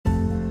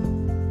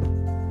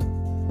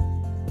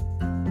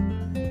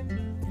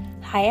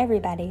Hi,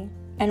 everybody,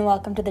 and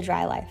welcome to The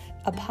Dry Life,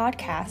 a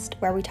podcast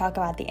where we talk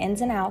about the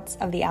ins and outs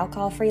of the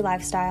alcohol-free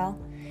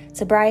lifestyle,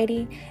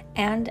 sobriety,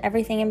 and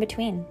everything in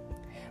between.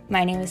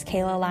 My name is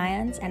Kayla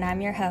Lyons, and I'm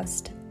your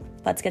host.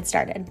 Let's get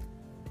started.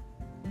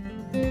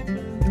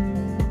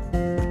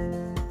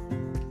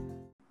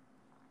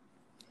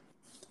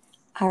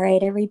 All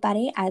right,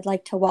 everybody, I'd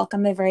like to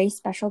welcome a very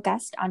special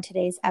guest on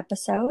today's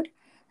episode.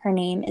 Her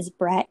name is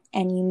Brett,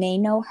 and you may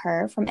know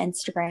her from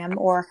Instagram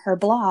or her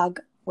blog,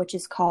 which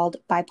is called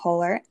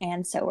Bipolar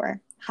and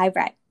Sober. Hi,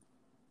 Brett.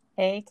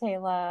 Hey,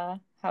 Kayla.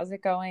 How's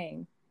it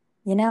going?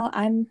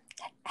 I'm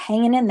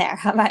hanging in there.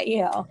 How about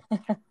you?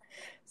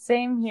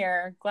 Same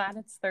here. Glad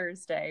it's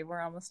Thursday.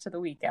 We're almost to the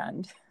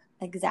weekend.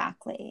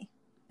 Exactly.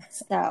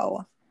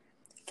 So,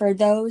 for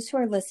those who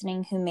are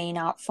listening who may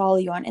not follow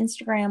you on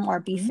Instagram or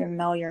be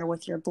familiar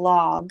with your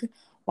blog,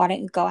 why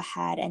don't you go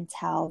ahead and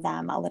tell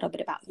them a little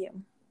bit about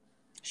you?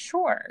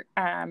 Sure.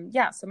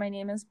 So my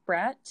name is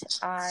Brett.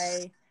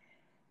 I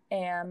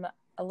am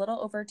a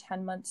little over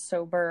 10 months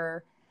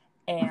sober,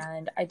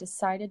 and I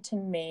decided to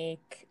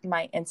make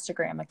my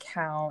Instagram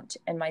account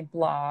and my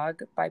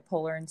blog,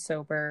 Bipolar and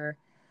Sober,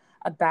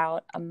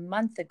 about a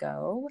month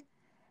ago.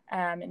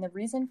 And the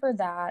reason for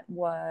that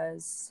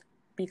was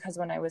because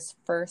when I was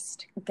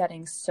first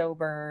getting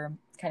sober,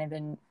 kind of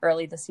in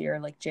early this year,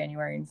 like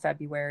January and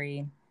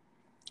February,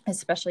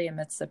 especially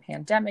amidst the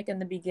pandemic in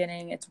the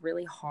beginning, it's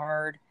really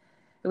hard.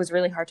 It was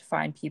really hard to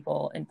find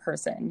people in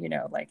person,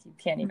 like you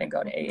can't even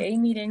go to AA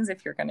meetings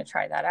if you're going to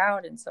try that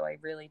out. And so I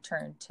really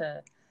turned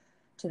to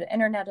the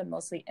internet and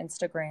mostly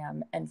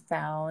Instagram and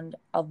found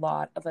a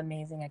lot of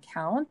amazing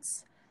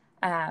accounts,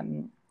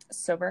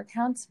 sober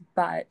accounts.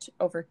 But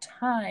over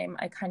time,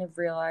 I kind of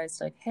realized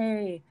like,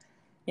 hey,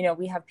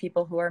 we have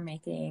people who are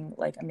making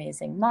like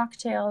amazing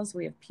mocktails.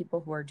 We have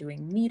people who are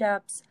doing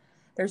meetups.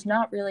 There's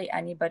not really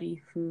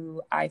anybody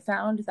who I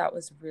found that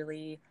was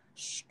really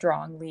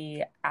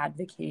strongly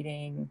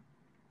advocating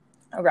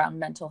around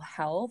mental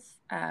health.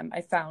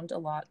 I found a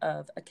lot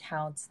of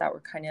accounts that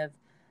were kind of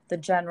the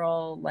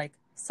general like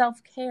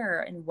self-care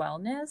and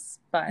wellness.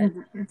 But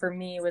for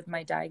me, with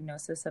my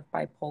diagnosis of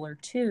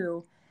bipolar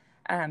 2,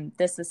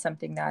 this is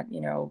something that,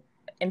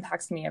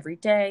 impacts me every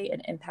day.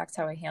 It impacts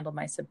how I handle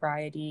my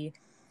sobriety.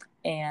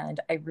 And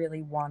I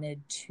really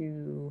wanted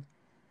to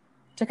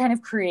kind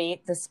of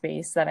create the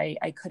space that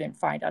I couldn't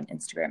find on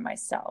Instagram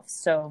myself.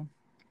 So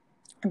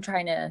I'm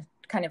trying to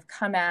kind of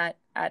come at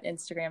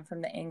Instagram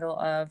from the angle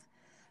of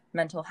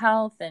mental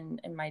health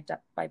and my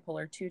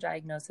bipolar 2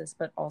 diagnosis,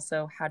 but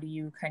also how do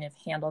you kind of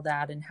handle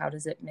that and how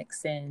does it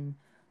mix in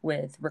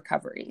with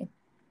recovery?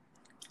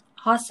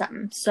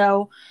 Awesome.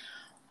 So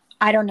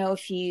I don't know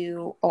if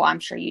I'm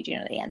sure you do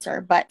know the answer,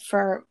 but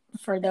for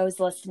those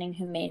listening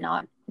who may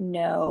not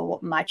know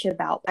much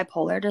about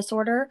bipolar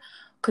disorder,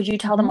 could you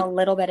tell them a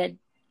little bit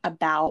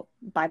about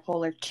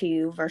bipolar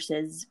 2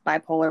 versus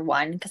bipolar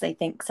 1? Because I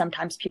think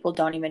sometimes people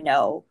don't even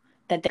know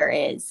that there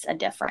is a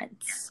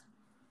difference.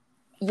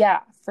 Yeah,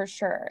 for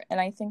sure.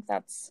 And I think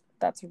that's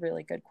a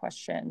really good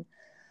question.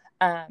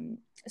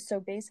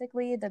 So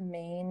basically the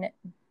main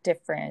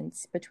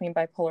difference between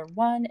bipolar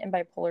 1 and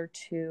bipolar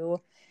 2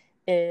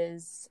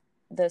 is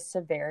the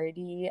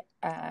severity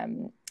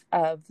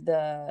of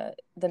the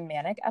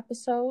manic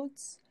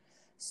episodes.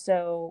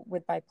 So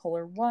with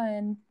bipolar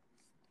 1,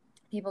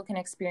 people can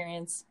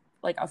experience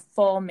like a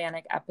full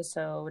manic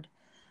episode.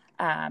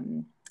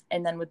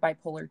 And then with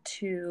bipolar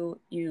 2,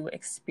 you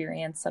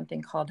experience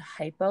something called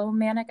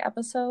hypomanic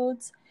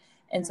episodes.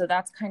 And so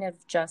that's kind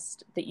of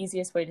just the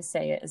easiest way to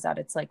say it is that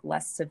it's like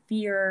less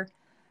severe.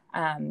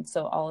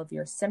 So all of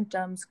your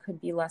symptoms could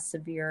be less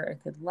severe. It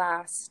could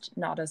last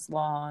not as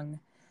long.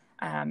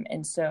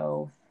 And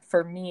so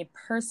for me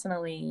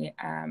personally,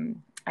 I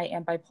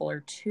am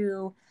bipolar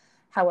 2.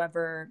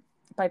 However,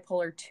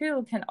 bipolar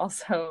 2 can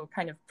also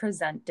kind of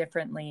present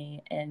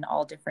differently in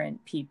all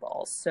different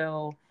people.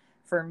 So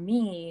for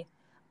me,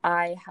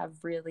 I have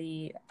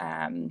really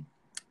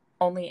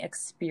only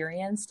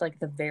experienced like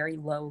the very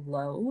low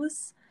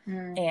lows.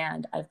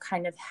 And I've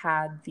kind of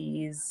had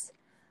these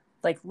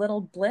like little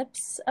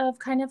blips of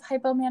kind of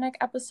hypomanic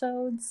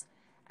episodes.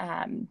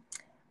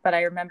 But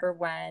I remember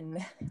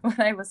when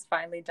I was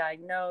finally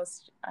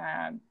diagnosed,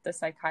 the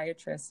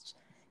psychiatrist,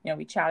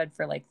 we chatted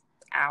for like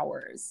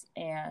hours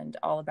and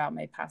all about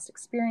my past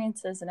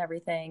experiences and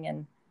everything.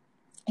 And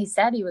he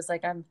said, he was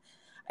like,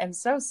 I'm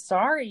so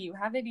sorry you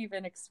haven't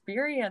even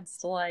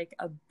experienced like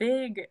a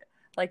big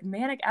like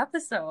manic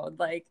episode,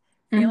 like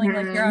feeling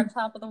like you're on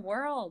top of the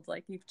world.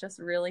 Like you've just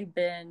really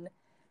been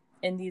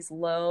in these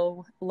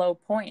low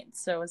points.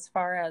 So as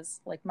far as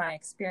like my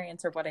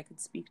experience or what I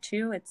could speak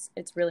to, it's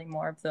really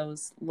more of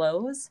those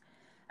lows.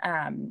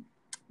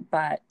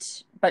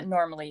 But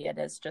normally it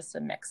is just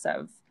a mix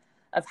of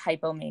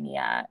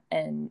hypomania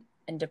and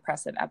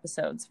depressive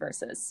episodes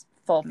versus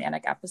full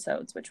manic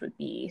episodes, which would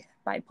be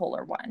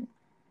bipolar 1.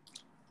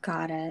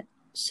 Got it.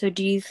 So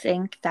do you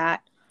think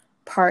that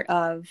part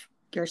of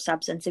your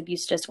substance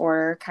abuse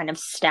disorder kind of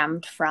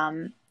stemmed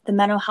from the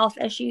mental health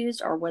issues,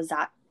 or was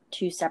that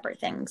two separate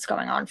things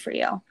going on for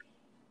you?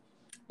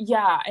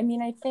 Yeah, I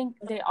mean, I think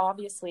they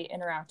obviously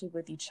interacted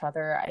with each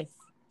other. I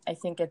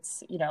think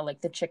it's,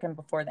 like the chicken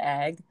before the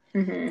egg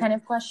Mm-hmm. kind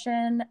of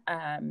question.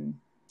 I'm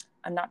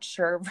not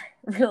sure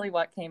really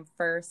what came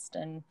first.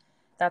 And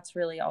that's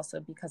really also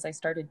because I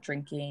started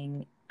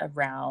drinking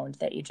around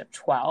the age of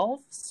 12.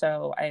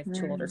 So I have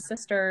two older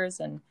sisters,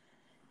 and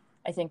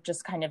I think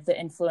just kind of the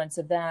influence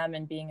of them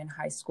and being in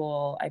high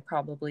school, I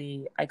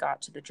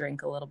got to the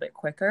drink a little bit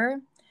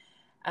quicker.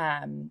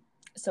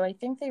 So I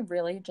think they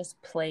really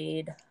just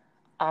played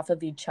off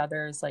of each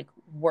other's like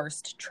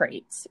worst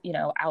traits.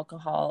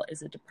 Alcohol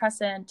is a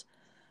depressant.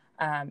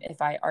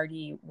 If I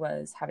already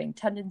was having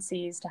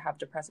tendencies to have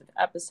depressive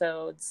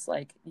episodes,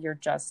 like you're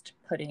just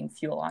putting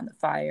fuel on the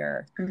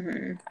fire.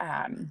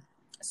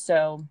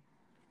 So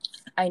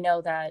I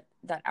know that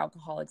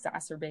alcohol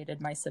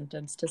exacerbated my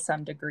symptoms to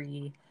some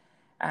degree,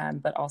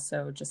 but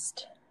also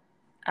just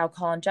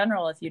alcohol in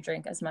general. If you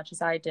drink as much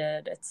as I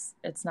did,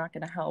 it's not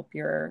going to help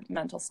your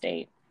mental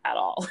state at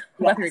all,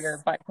 whether you're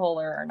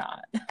bipolar or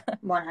not.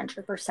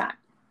 100%.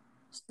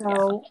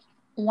 So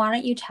why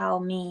don't you tell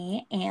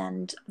me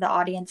and the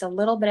audience a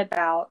little bit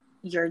about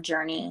your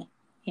journey?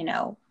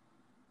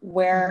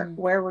 Where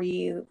were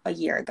you a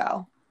year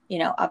ago?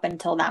 Up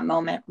until that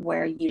moment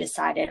where you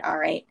decided, all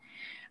right,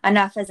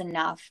 enough is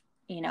enough,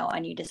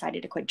 and you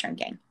decided to quit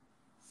drinking.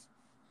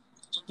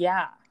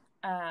 Yeah.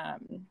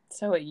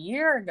 So a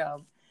year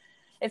ago,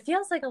 it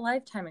feels like a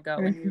lifetime ago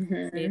when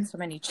you've made so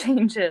many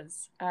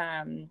changes.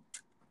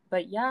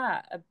 But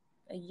yeah,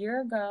 a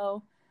year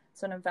ago,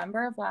 so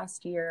November of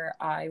last year,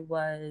 I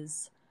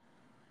was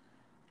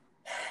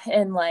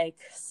in like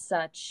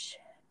such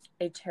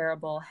a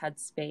terrible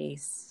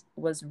headspace,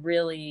 was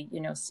really,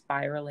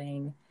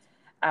 spiraling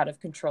out of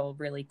control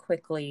really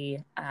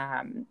quickly.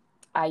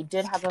 I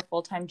did have a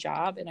full-time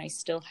job, and I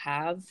still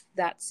have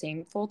that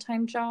same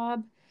full-time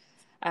job.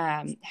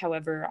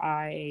 However,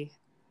 I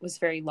was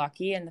very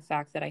lucky in the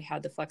fact that I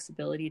had the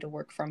flexibility to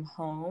work from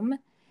home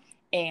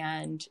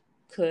and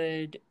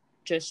could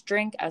just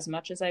drink as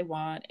much as I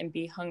want and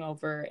be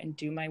hungover and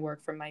do my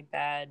work from my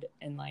bed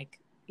and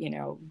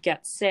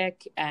get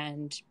sick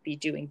and be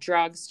doing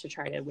drugs to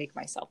try to wake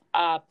myself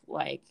up.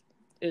 Like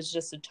it was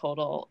just a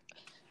total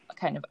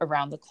kind of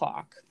around the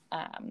clock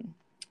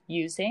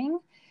using.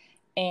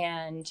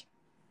 And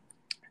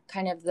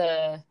kind of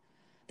the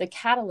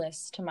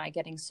catalyst to my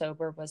getting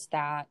sober was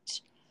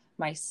that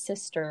my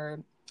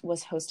sister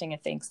was hosting a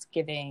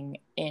Thanksgiving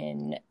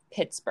in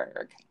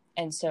Pittsburgh.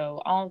 And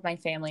so all of my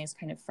family is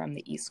kind of from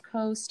the East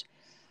Coast.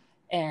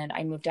 And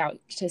I moved out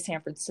to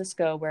San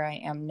Francisco, where I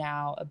am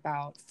now,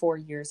 about 4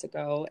 years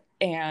ago.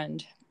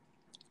 And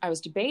I was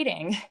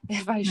debating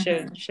if I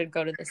should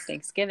go to this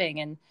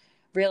Thanksgiving. And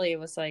really it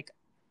was like,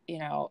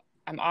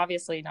 I'm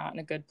obviously not in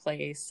a good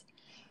place,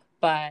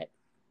 but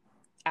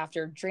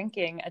after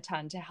drinking a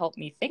ton to help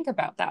me think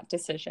about that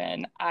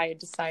decision, I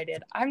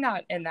decided I'm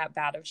not in that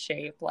bad of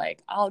shape.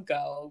 Like, I'll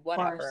go,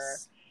 whatever.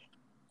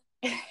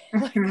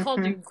 Like, I'll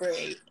do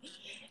great.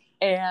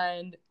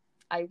 And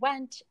I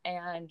went,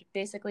 and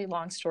basically,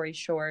 long story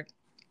short,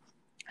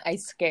 I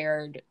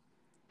scared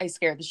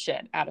the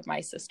shit out of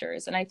my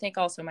sisters, and I think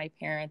also my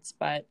parents,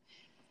 but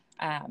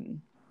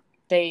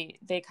they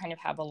kind of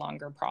have a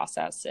longer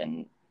process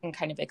and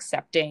kind of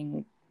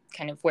accepting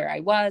kind of where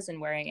I was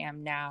and where I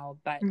am now.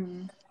 But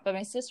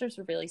my sisters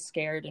were really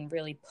scared and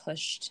really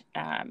pushed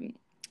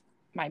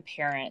my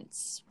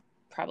parents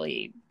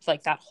probably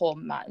like that whole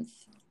month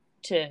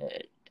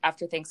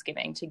after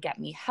Thanksgiving to get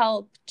me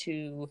help,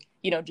 to,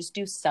 just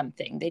do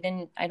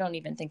something. I don't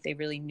even think they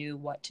really knew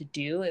what to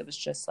do. It was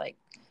just like,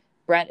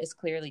 Brett is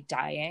clearly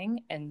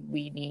dying and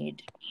we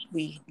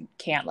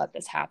can't let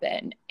this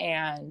happen.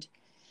 And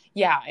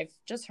yeah, I've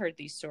just heard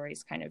these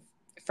stories kind of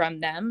from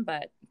them,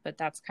 but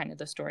that's kind of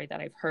the story that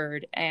I've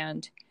heard.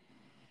 And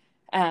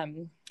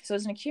so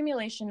it's an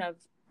accumulation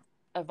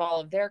of all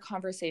of their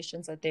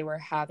conversations that they were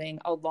having,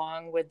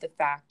 along with the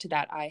fact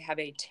that I have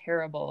a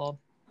terrible,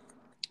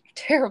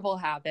 terrible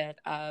habit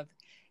of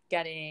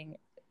getting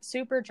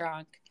super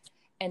drunk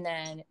and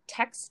then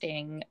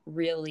texting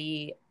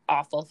really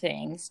awful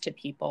things to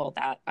people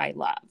that I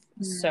love.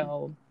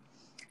 So,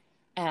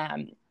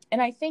 and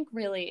I think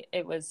really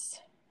it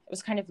was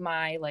kind of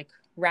my like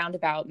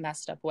roundabout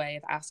messed up way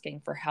of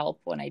asking for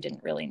help when I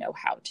didn't really know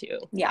how to.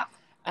 Yeah.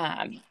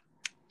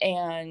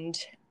 And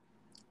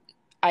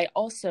I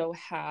also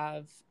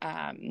have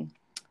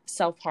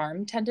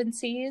self-harm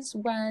tendencies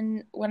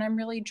when I'm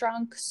really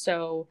drunk.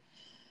 So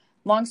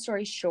long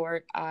story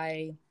short,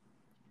 I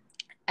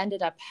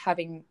ended up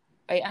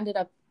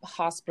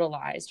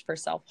hospitalized for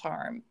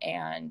self-harm,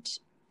 and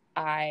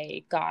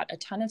I got a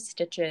ton of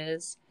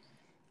stitches.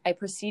 I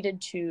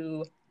proceeded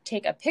to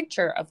take a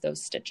picture of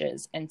those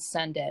stitches and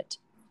send it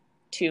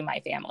to my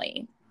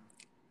family,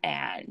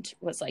 and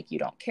was like, you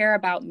don't care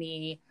about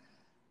me.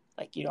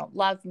 Like, you don't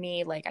love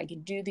me. Like, I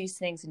can do these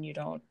things and you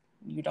don't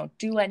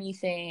do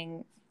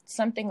anything,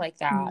 something like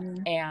that.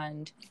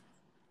 And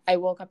I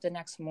woke up the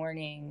next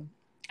morning,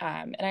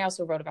 and I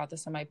also wrote about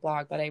this on my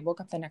blog, but I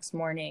woke up the next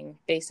morning,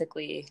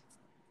 basically,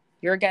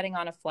 you're getting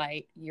on a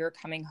flight, you're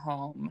coming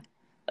home,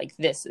 like,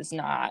 this is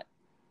not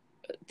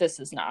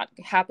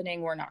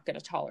happening. We're not going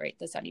to tolerate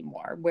this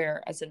anymore.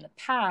 Whereas in the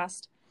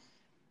past,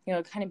 you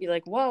know, kind of be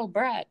like, whoa,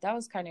 Brett, that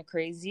was kind of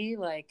crazy.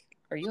 Like,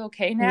 are you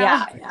okay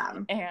now?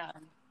 Yeah.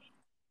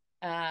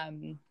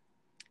 And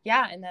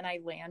yeah. And then I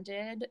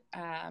landed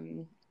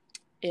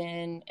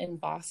in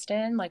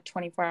Boston like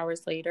 24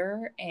 hours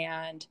later,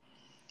 and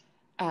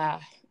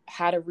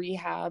had a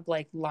rehab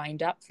like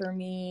lined up for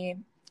me.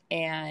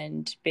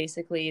 And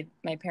basically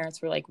my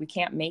parents were like, we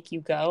can't make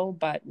you go,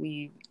 but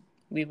we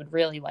would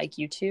really like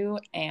you to.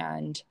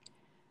 And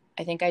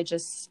I think I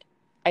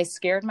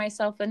scared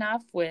myself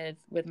enough with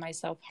my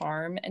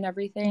self-harm and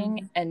everything.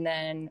 Mm-hmm. And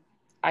then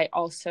I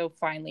also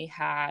finally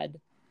had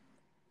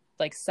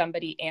like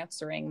somebody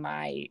answering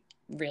my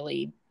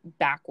really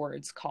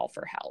backwards call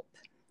for help,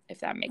 if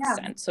that makes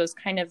sense. So it's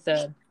kind of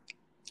the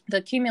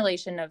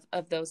accumulation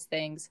of those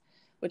things,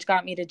 which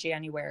got me to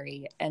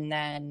January. And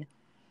then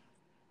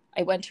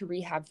I went to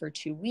rehab for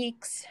 2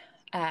 weeks.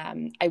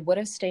 I would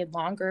have stayed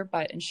longer,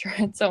 but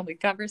insurance only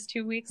covers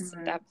 2 weeks.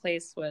 Mm-hmm. That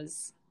place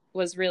was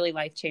really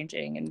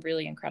life-changing and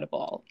really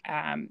incredible.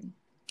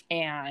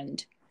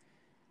 And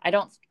I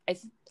don't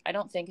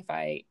think if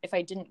I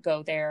didn't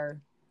go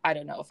there, I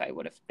don't know if I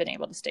would have been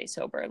able to stay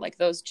sober. Like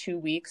those 2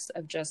 weeks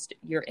of just,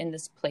 you're in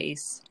this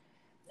place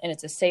and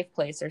it's a safe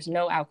place. There's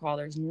no alcohol,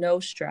 there's no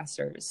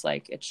stressors.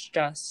 Like, it's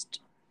just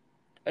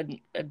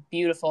a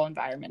beautiful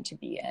environment to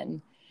be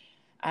in.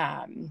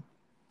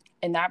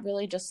 And that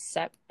really just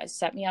set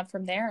me up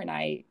from there. And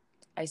I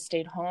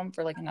stayed home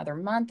for like another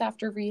month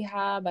after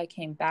rehab. I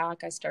came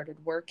back, I started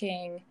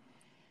working,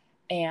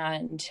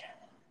 and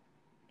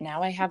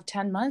now I have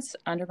 10 months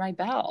under my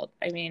belt.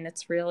 I mean,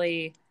 it's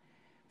really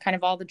kind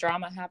of all the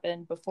drama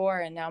happened before,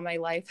 and now my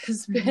life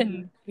has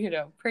been, you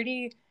know,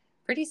 pretty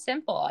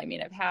simple. I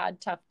mean, I've had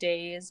tough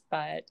days,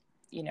 but,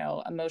 you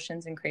know,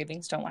 emotions and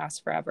cravings don't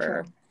last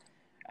forever.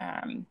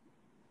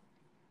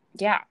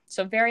 Yeah.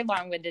 So very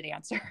long-winded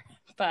answer,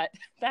 but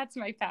that's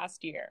my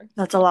past year.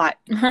 That's a lot.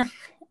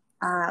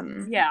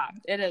 Yeah,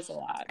 it is a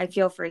lot. I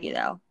feel for you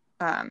though.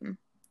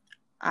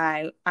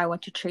 I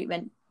went to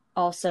treatment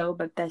also,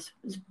 but this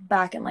was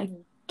back in like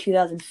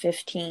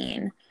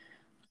 2015.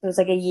 It was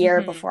like a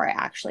year before I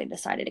actually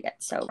decided to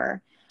get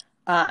sober.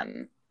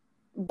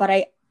 But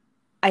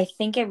I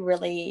think it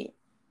really,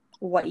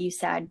 what you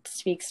said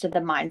speaks to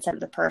the mindset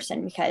of the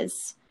person,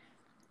 because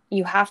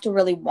you have to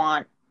really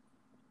want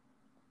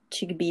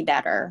to be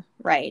better,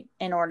 right?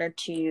 In order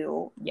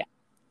to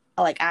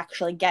like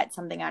actually get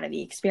something out of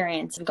the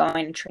experience of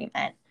going to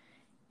treatment.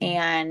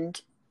 And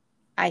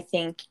I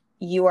think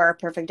you are a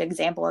perfect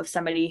example of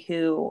somebody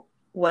who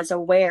was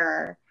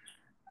aware,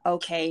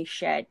 okay,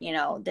 shit, you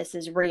know, this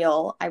is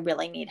real. I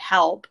really need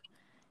help.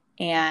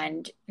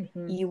 And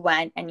you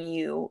went and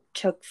you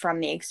took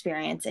from the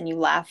experience and you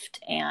left,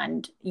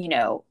 and, you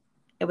know,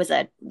 it was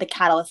the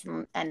catalyst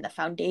and the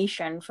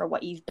foundation for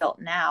what you've built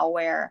now,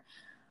 where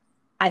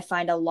I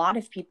find a lot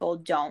of people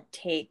don't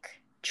take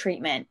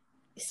treatment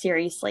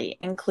seriously,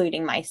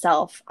 including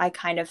myself. I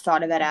kind of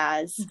thought of it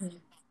as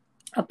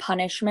a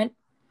punishment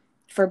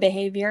for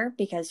behavior,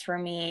 because for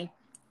me,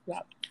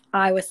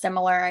 I was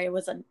similar. I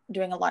was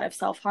doing a lot of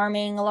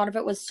self-harming. A lot of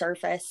it was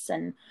surface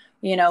and,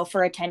 you know,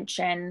 for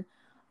attention,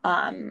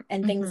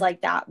 and things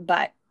like that.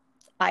 But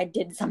I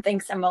did something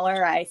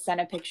similar. I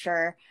sent a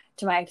picture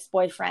to my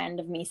ex-boyfriend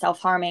of me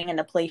self-harming, and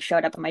the police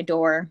showed up at my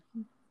door.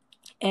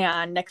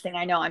 And next thing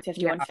I know, I'm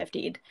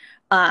 5150'd.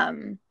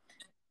 And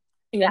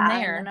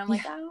I'm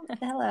like, oh,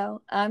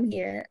 hello, I'm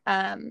here.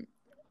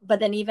 But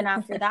then even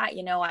after that,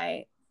 you know,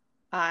 I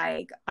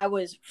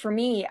was, for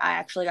me, I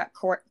actually got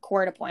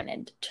court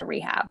appointed to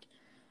rehab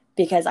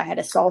because I had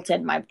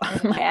assaulted my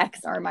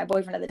ex, or my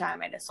boyfriend at the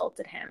time. I had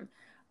assaulted him.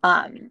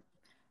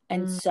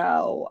 And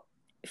so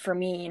for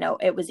me, you know,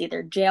 it was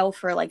either jail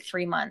for like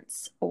 3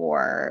 months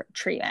or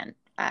treatment.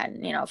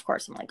 And, you know, of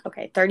course I'm like,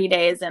 okay, 30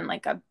 days and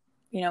like a,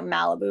 you know,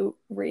 Malibu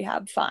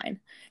rehab, fine.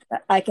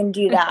 I can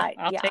do that.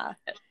 Yeah.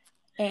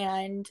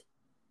 And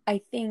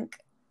I think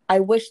I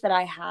wish that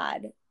I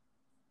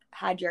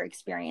had your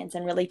experience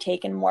and really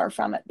taken more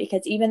from it,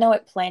 because even though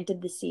it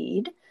planted the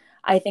seed,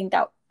 I think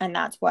that, and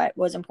that's what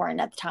was important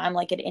at the time,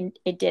 like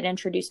it did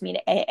introduce me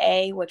to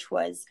AA, which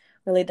was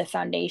really the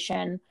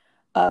foundation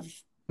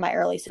of my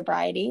early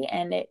sobriety.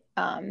 And it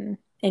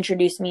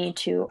introduced me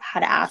to how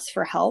to ask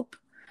for help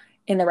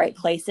in the right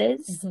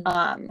places.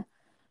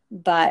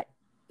 But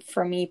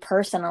for me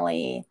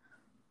personally,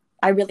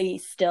 I really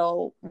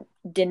still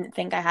didn't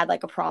think I had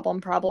like a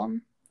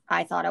problem.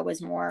 I thought I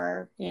was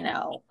more, you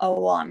know, oh,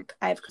 well,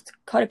 I have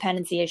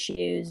codependency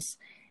issues,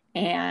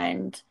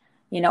 and,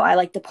 you know, I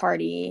like to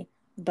party,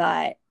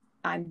 but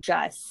I'm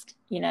just,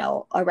 you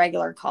know, a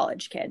regular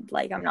college kid.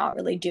 Like, I'm not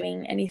really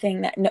doing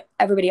anything that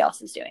everybody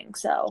else is doing.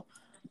 So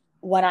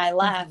when I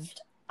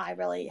left, I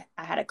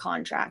had a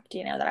contract,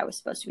 you know, that I was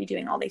supposed to be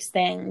doing all these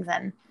things,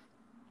 and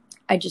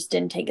I just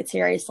didn't take it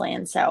seriously.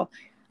 And so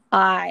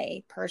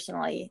I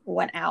personally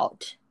went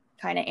out,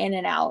 kind of in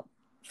and out,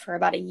 for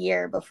about a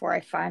year before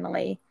I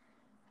finally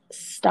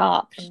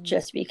stopped,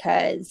 just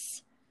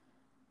because,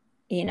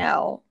 you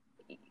know,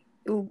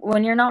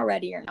 when you're not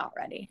ready, you're not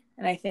ready.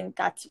 And I think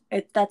that's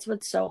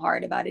what's so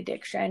hard about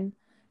addiction,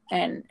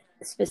 and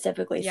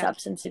specifically Yeah.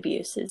 substance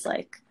abuse, is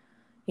like,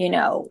 you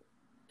know,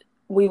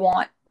 we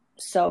want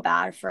so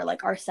bad for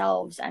like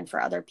ourselves and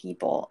for other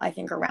people, I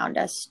think, around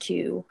us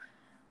to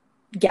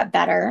get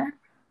better,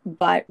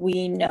 but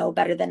we know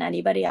better than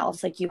anybody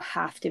else, like you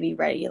have to be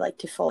ready, like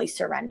to fully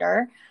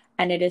surrender.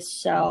 And it is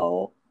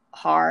so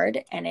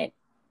hard, and it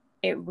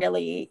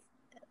really,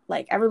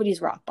 like,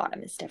 everybody's rock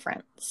bottom is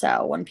different.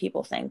 So when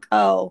people think,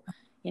 oh,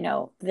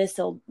 this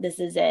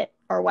is it,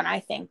 or when I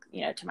think,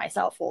 to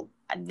myself, well,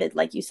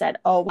 like you said,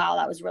 oh wow,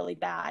 that was really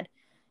bad,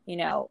 you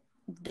know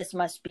this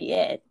must be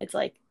it. It's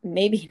like,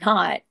 maybe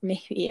not,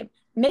 maybe,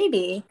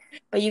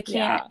 but you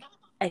can't. Yeah.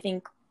 I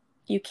think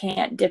you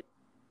can't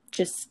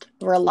just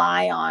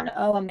rely on,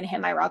 oh, I'm gonna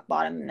hit my rock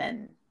bottom and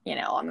then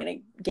I'm gonna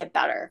get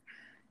better.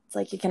 It's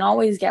like you can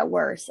always get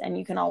worse, and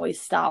you can always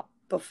stop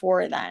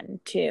before then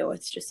too.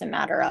 It's just a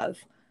matter of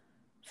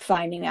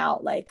finding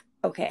out, like,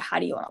 okay, how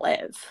do you want to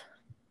live?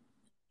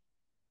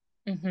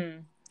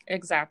 Mm-hmm.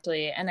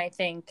 Exactly. And I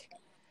think,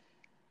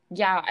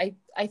 yeah,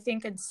 I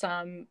think in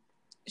some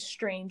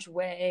strange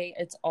way,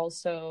 it's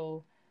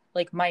also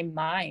like my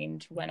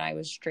mind when I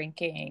was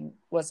drinking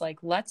was like,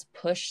 let's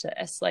push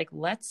this. Like,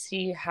 let's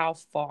see how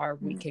far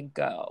we can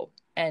go.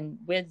 And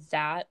with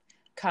that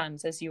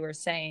comes, as you were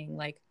saying,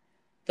 like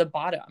the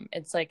bottom.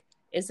 It's like,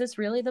 is this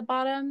really the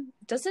bottom?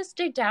 Does this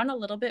dig down a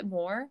little bit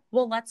more?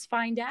 Well, let's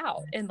find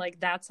out. And like,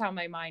 that's how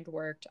my mind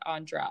worked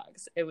on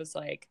drugs. It was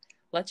like,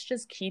 let's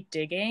just keep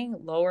digging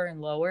lower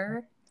and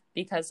lower,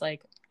 because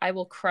like I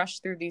will crush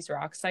through these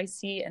rocks I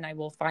see and I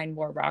will find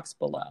more rocks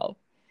below.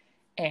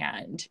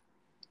 And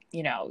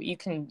you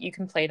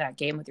can play that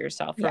game with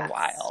yourself for a Yes.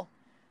 while.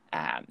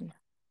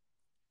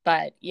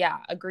 But yeah,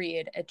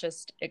 agreed.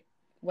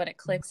 When it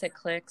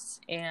clicks.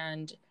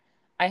 And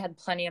I had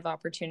plenty of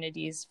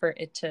opportunities for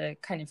it to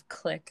kind of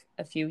click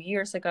a few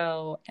years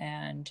ago.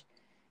 And,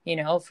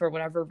 for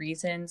whatever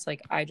reasons,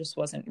 like I just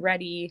wasn't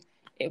ready.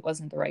 It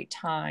wasn't the right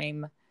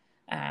time.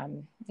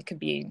 It could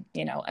be,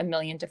 a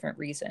million different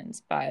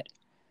reasons, but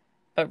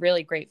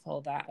really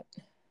grateful that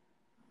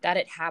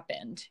it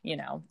happened,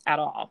 at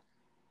all.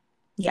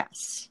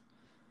 Yes.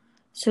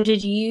 So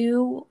did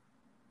you,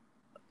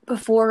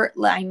 before,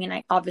 I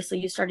mean, obviously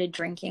you started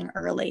drinking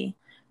early,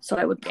 so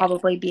it would Yeah.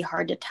 probably be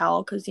hard to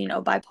tell because,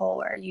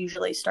 bipolar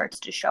usually starts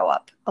to show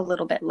up a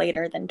little bit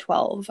later than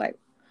 12.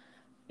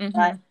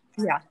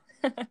 Mm-hmm. Yeah.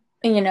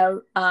 You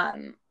know,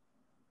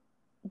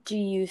 do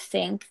you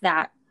think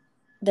that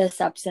the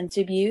substance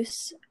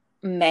abuse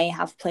may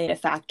have played a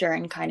factor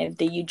in kind of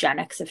the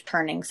eugenics of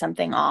turning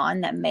something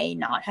on that may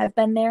not have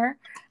been there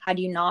had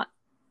you not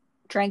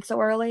drank so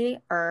early?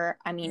 Or,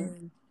 I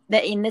mean,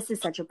 and this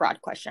is such a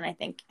broad question, I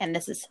think, and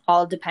this is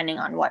all depending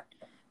on what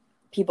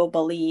people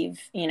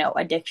believe,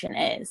 addiction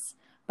is.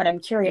 But I'm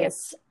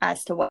curious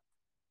as to what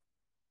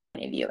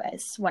point of view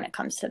is when it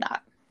comes to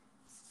that.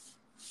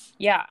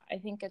 Yeah, I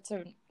think it's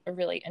a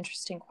really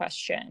interesting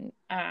question.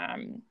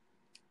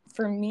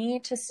 For me,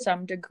 to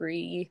some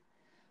degree,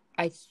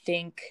 I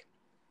think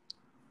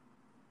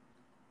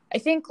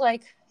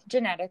like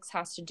genetics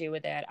has to do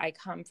with it. I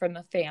come from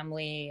a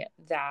family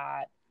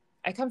that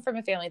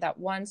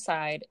one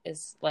side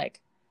is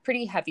like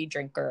pretty heavy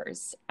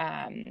drinkers.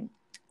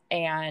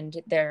 And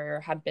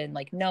there have been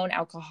like known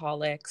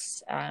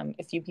alcoholics,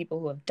 a few people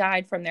who have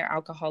died from their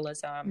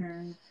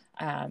alcoholism.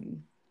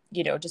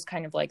 Just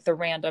kind of like the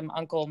random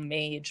uncle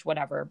mage,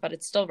 whatever, but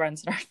it still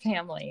runs in our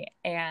family.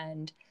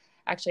 And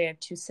actually I have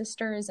two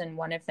sisters, and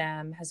one of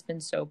them has been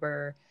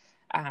sober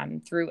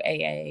through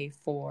AA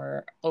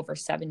for over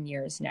 7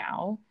 years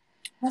now.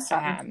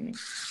 Awesome.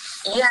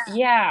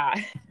 Yeah.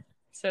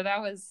 So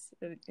that was,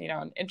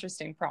 an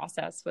interesting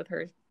process with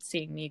her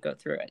seeing me go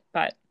through it.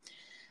 But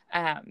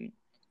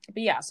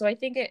yeah, so I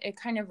think it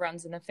kind of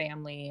runs in the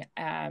family.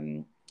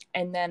 And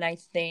then I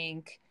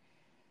think,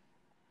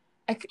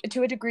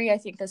 to a degree, I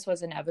think this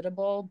was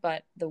inevitable,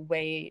 but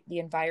the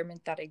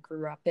environment that I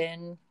grew up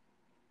in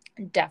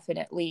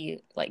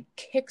definitely like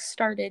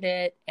kickstarted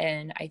it,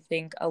 and I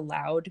think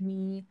allowed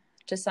me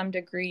to some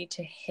degree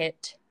to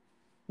hit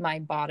my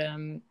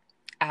bottom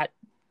at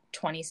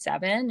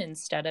 27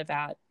 instead of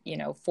at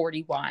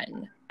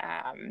 41.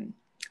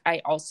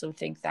 I also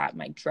think that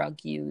my drug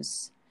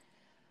use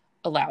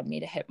allowed me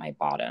to hit my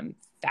bottom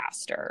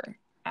faster.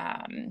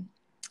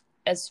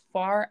 As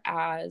far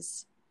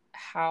as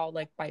how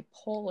like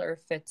bipolar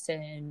fits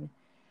in,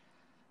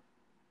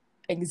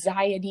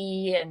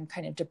 anxiety and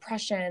kind of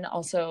depression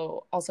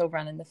also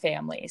run in the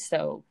family.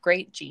 So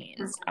great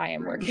genes I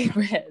am working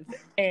with.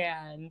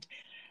 And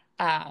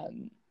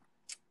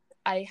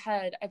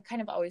I've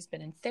kind of always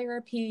been in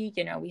therapy.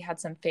 We had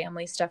some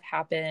family stuff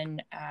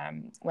happen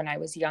when I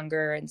was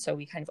younger. And so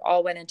we kind of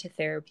all went into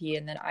therapy,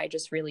 and then I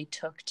just really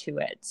took to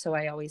it. So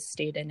I always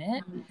stayed in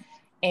it.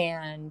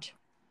 And,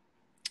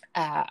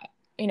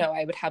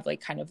 I would have like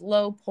kind of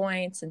low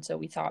points. And so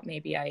we thought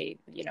maybe I,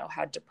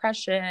 had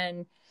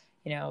depression,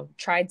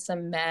 tried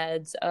some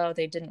meds. Oh,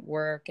 they didn't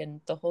work.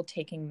 And the whole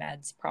taking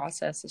meds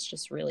process is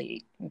just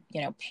really,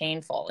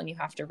 painful, and you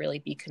have to really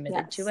be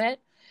committed to it.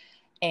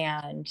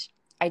 And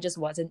I just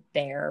wasn't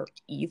there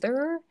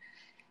either.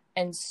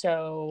 And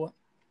so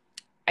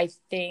I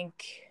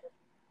think,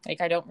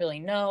 like, I don't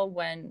know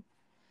when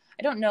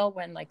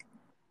like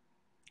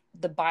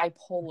the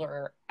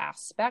bipolar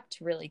aspect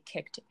really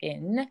kicked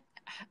in.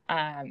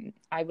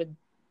 I would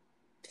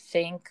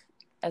think,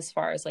 as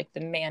far as like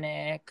the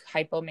manic,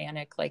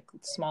 hypomanic, like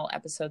small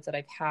episodes that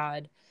I've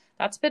had,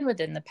 that's been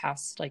within the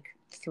past like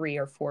 3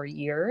 or 4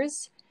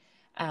 years.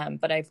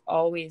 But I've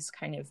always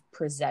kind of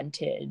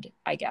presented,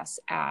 I guess,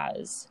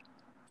 as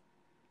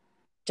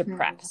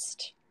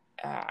depressed.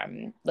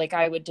 Like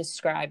I would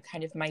describe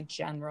kind of my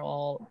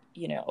general,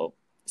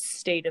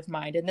 state of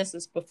mind. And this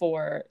is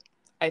before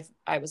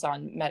I was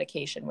on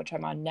medication, which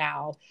I'm on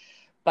now.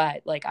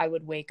 But like I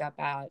would wake up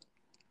at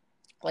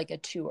like a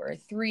 2 or a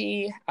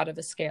 3 out of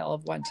a scale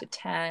of 1 to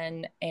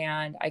 10.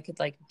 And I could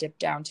like dip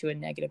down to a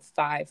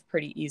 -5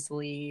 pretty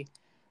easily.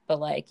 But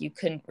like you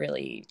couldn't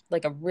really,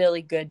 like a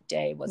really good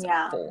day was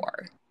a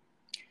 4.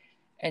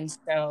 And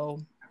so,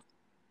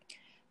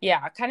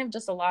 yeah, kind of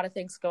just a lot of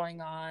things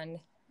going on.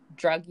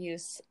 Drug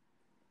use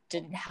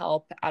didn't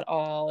help at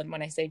all. And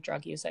when I say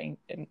drug use, I'm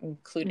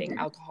including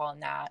alcohol in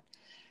that.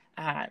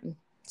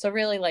 So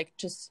really like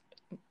just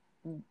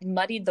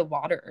muddied the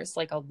waters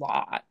like a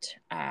lot.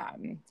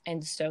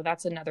 And so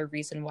that's another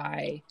reason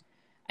why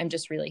I'm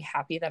just really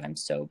happy that I'm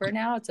sober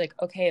now. It's like,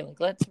 okay, like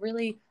let's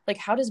really, like,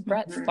 how does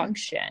Brett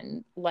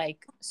function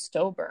like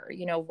sober?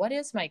 What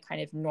is my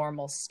kind of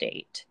normal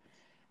state?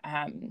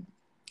 And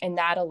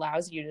that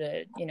allows you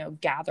to,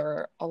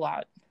 gather a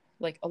lot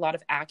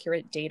of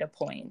accurate data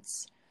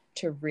points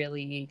to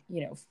really,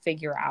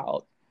 figure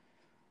out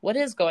what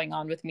is going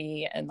on with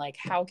me and like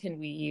how can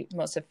we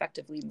most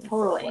effectively move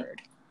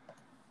forward.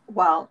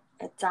 Well,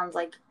 it sounds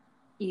like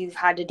you've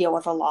had to deal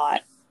with a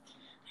lot,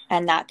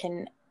 and that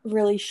can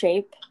really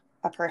shape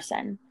a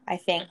person. I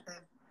think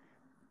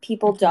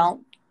people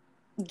don't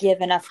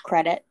give enough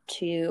credit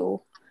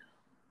to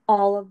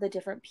all of the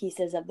different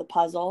pieces of the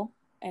puzzle.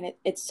 And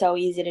it's so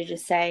easy to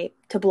just say,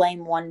 to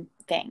blame one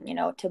thing,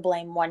 to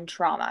blame one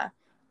trauma,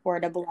 or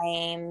to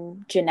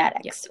blame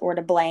genetics, or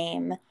to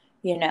blame,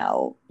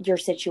 your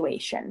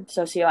situation,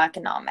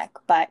 socioeconomic.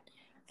 But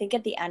I think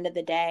at the end of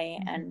the day,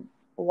 and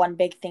one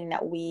big thing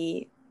that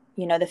we,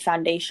 the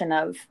foundation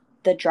of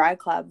the Dry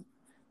Club,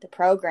 the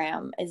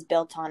program, is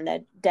built on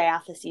the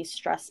diathesis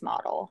stress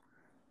model,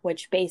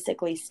 which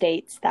basically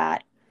states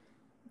that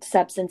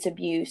substance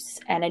abuse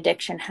and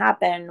addiction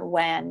happen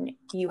when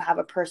you have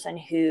a person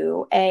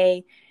who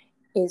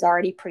is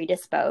already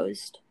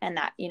predisposed, and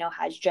that,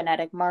 has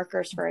genetic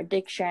markers for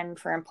addiction,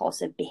 for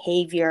impulsive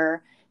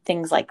behavior,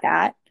 things like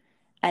that.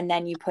 And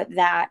then you put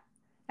that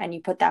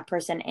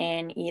person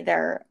in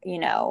either,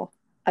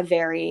 a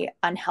very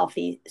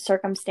unhealthy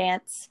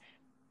circumstance,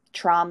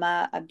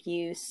 trauma,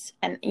 abuse.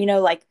 And,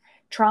 like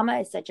trauma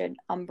is such an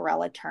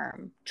umbrella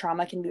term.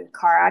 Trauma can be a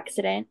car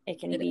accident. It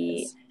can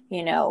be,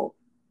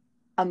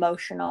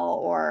 emotional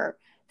or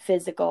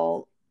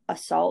physical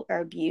assault or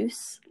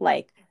abuse.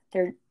 Like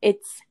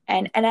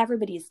and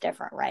everybody's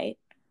different, right?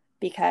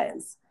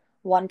 Because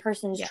one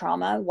person's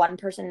trauma, one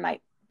person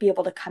might be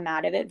able to come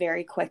out of it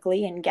very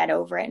quickly and get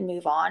over it and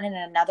move on, and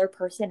another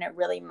person, it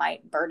really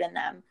might burden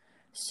them.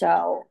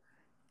 So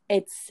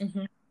it's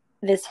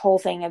this whole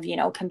thing of,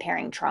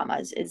 comparing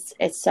traumas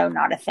it's so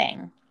not a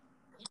thing.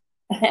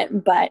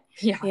 But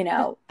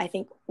I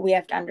think we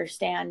have to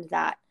understand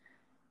that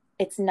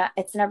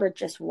it's never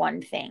just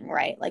one thing,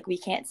 right? Like we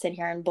can't sit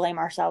here and blame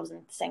ourselves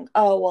and think,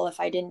 oh, well, if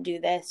I didn't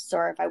do this,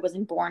 or if I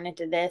wasn't born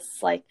into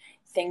this, like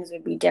things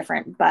would be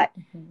different. But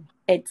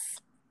it's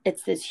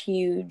this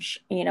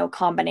huge,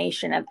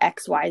 combination of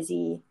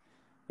XYZ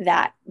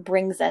that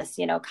brings us,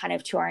 kind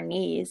of to our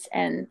knees.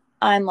 And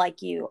I'm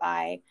like you,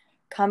 I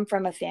come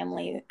from a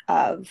family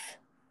of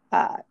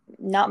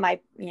not my,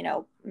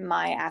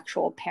 my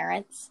actual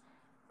parents,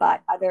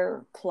 but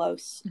other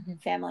close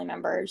family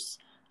members,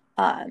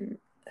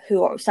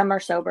 who some are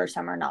sober,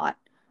 some are not.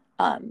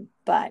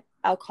 But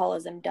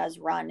alcoholism does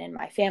run in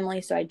my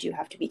family, so I do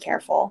have to be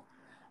careful.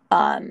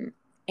 And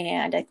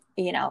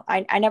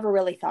I never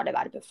really thought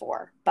about it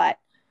before, but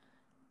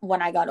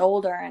when I got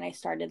older and I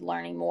started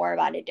learning more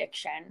about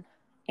addiction,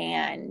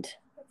 and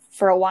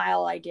for a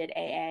while I did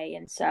AA,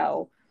 and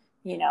so,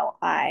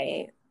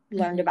 I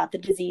learned about the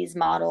disease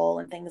model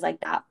and things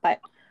like that. But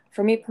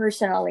for me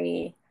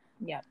personally,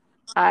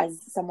 as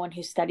someone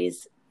who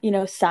studies,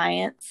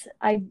 science,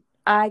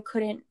 I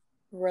couldn't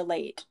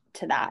relate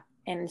to that.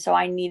 And so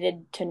I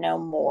needed to know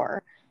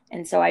more.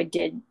 And so I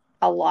did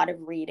a lot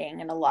of reading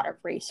and a lot of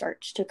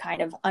research to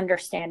kind of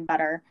understand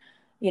better,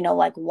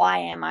 like, why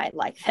am I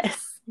like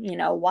this?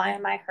 Why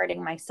am I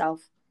hurting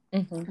myself?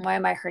 Why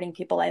am I hurting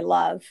people I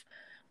love?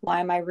 Why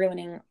am I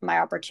ruining my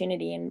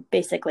opportunity and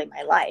basically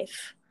my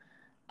life?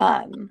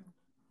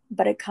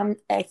 But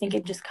I think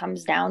it just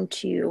comes down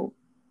to,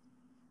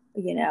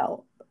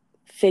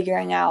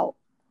 figuring out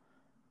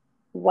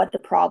what the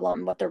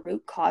problem, what the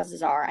root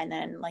causes are, and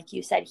then, like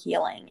you said,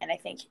 healing. And I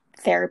think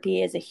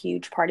therapy is a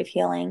huge part of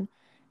healing.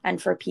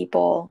 And for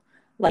people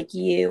like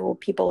you,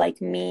 people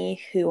like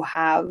me who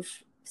have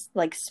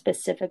like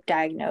specific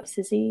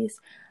diagnoses,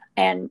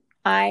 and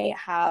I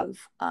have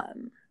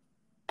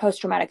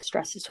post-traumatic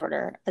stress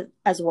disorder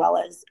as well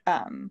as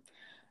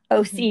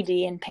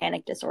OCD and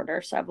panic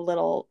disorder. So I have a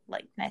little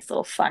like nice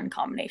little fun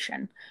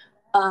combination.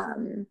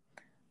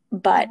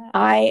 But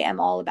I am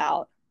all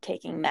about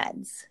taking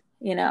meds.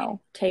 You know,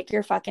 take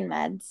your fucking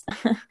meds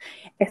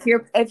if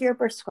you're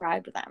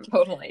prescribed them.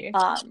 Totally.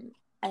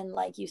 And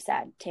like you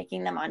said,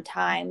 taking them on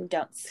time.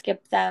 Don't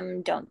skip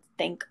them. Don't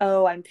think,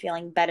 oh, I'm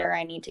feeling better,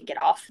 I need to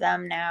get off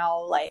them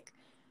now. Like,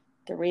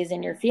 the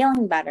reason you're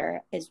feeling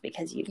better is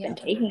because you've been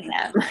taking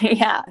them.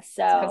 Yeah.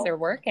 So because they're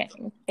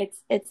working.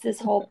 It's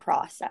this whole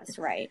process,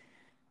 right?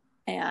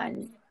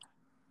 And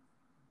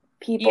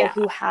people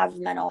who have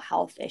mental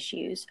health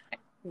issues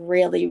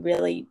really,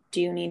 really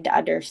do need to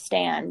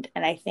understand.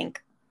 And I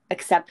think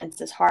acceptance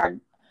is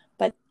hard,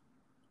 but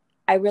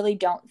I really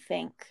don't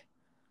think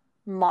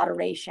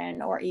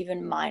moderation or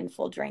even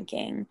mindful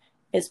drinking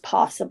is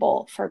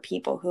possible for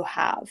people who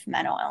have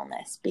mental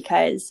illness,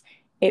 because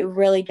it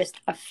really just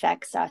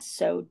affects us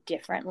so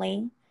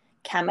differently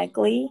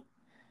chemically,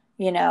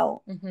 you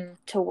know,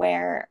 to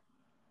where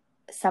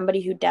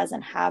somebody who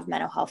doesn't have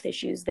mental health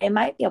issues, they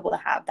might be able to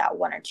have that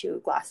 1 or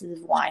 2 glasses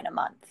of wine a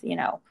month, you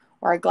know,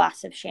 or a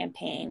glass of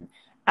champagne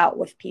out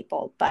with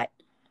people. But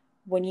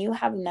when you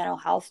have a mental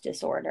health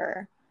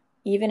disorder,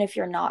 even if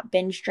you're not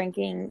binge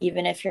drinking,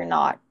 even if you're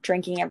not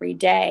drinking every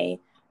day,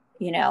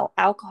 you know,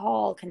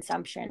 alcohol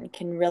consumption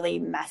can really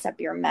mess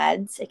up your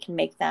meds. It can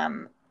make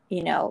them,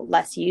 you know,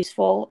 less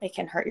useful. It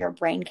can hurt your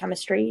brain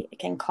chemistry. It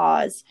can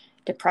cause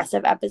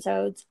depressive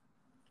episodes,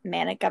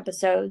 manic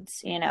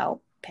episodes, you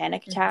know,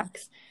 panic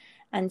attacks.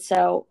 And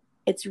so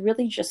it's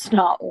really just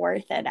not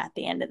worth it at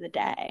the end of the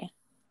day.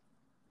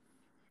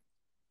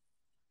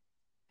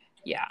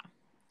 Yeah,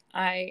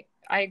 I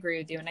agree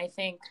with you. And I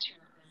think,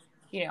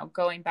 you know,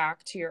 going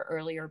back to your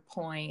earlier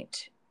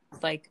point,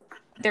 like,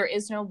 there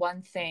is no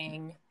one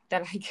thing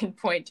that I can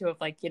point to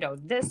of like, you know,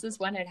 this is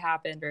when it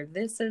happened, or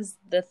this is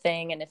the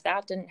thing. And if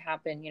that didn't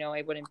happen, you know,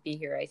 I wouldn't be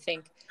here. I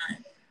think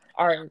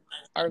our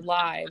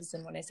lives,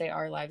 and when I say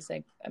our lives,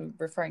 I'm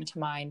referring to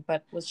mine,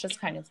 but was just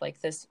kind of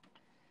like this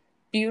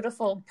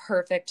beautiful,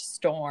 perfect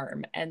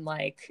storm. And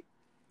like,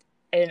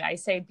 and I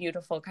say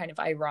beautiful kind of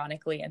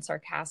ironically and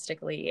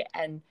sarcastically.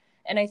 And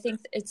I think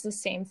it's the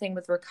same thing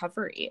with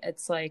recovery.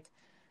 It's like,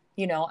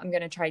 you know, I'm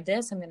going to try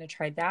this, I'm going to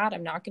try that.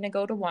 I'm not going to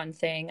go to one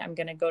thing. I'm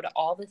going to go to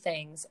all the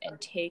things and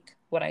take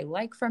what I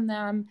like from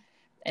them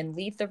and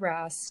leave the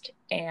rest.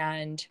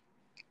 And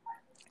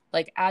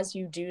like, as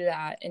you do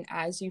that and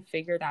as you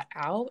figure that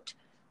out,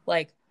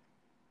 like,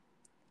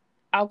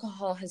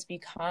 alcohol has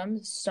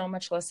become so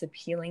much less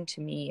appealing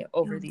to me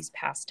over these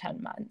past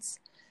 10 months.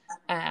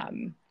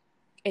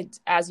 It's,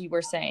 as you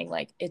were saying,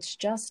 like, it's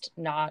just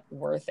not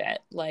worth it.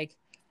 Like,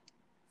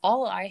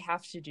 all I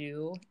have to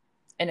do,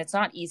 and it's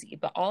not easy,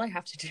 but all I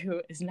have to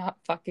do is not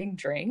fucking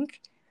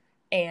drink,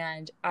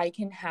 and I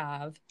can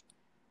have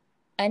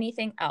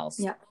anything else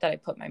that I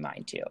put my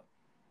mind to.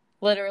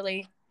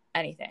 Literally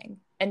anything.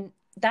 And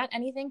that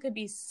anything could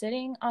be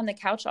sitting on the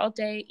couch all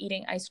day,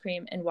 eating ice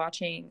cream and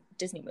watching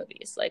Disney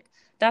movies. Like,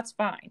 that's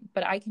fine.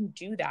 But I can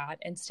do that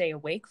and stay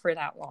awake for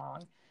that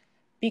long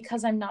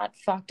because I'm not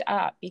fucked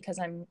up, because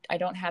I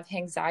don't have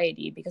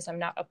anxiety, because I'm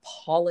not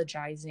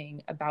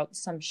apologizing about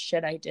some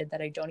shit I did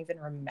that I don't even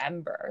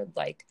remember.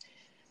 Like,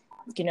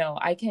 you know,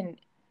 I can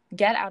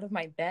get out of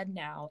my bed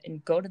now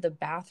and go to the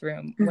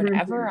bathroom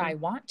whenever I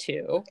want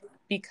to,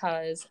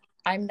 because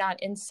I'm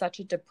not in such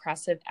a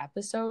depressive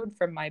episode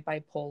from my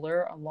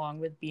bipolar, along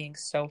with being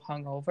so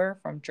hungover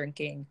from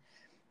drinking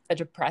a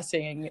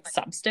depressing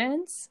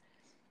substance,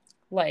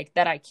 like,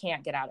 that I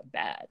can't get out of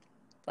bed.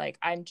 Like,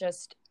 I'm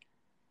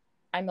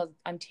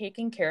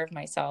taking care of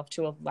myself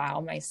to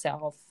allow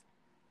myself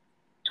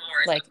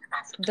like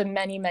the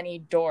many, many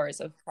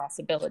doors of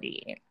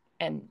possibility.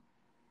 And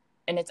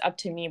it's up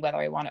to me whether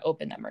I want to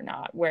open them or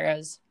not.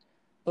 Whereas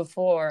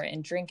before,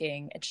 in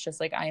drinking, it's just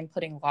like I am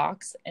putting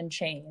locks and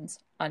chains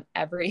on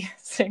every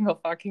single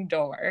fucking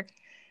door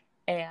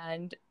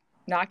and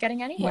not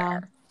getting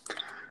anywhere. Yeah.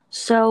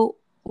 So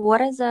what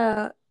does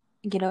a,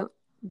 you know,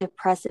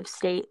 depressive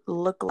state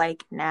look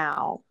like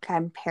now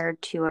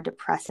compared to a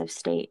depressive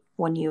state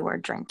when you were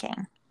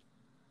drinking?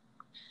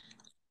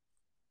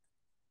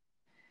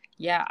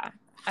 Yeah.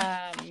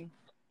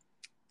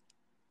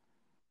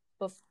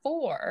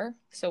 Before,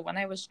 so when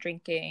I was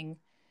drinking,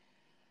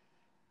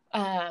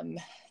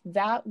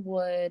 that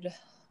would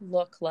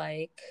look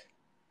like,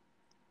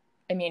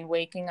 I mean,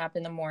 waking up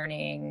in the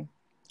morning.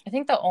 I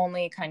think the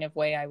only kind of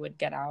way I would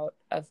get out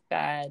of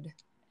bed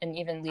and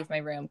even leave my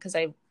room, because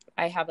I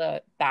have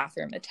a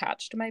bathroom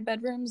attached to my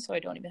bedroom, so I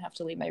don't even have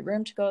to leave my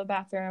room to go to the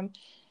bathroom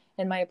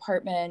in my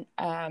apartment.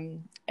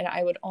 And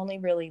I would only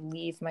really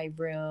leave my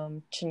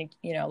room to,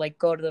 you know, like,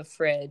 go to the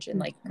fridge and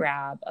like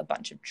grab a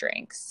bunch of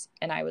drinks,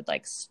 and I would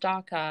like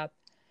stock up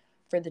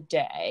for the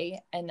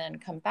day and then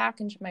come back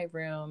into my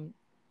room.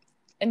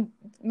 And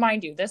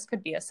mind you, this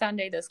could be a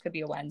Sunday, this could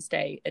be a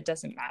Wednesday, it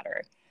doesn't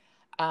matter.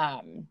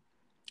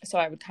 So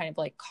I would kind of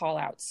like call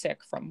out sick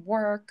from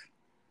work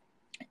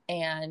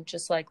and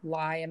just like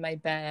lie in my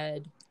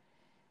bed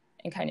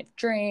and kind of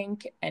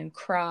drink and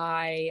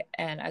cry.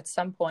 And at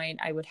some point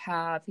I would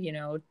have,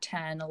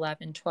 10,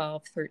 11,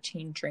 12,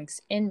 13 drinks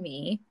in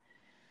me.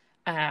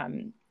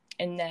 And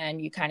then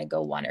you kind of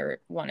go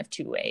one of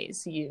two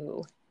ways.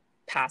 You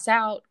pass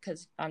out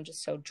because I'm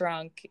just so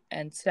drunk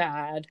and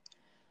sad,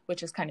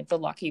 which is kind of the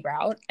lucky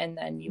route. And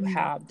then you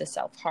have the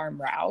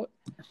self-harm route,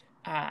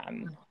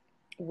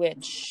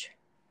 which,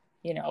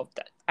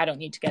 I don't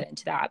need to get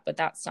into that, but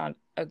that's not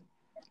a,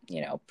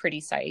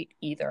 pretty sight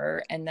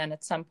either. And then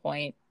at some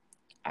point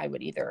I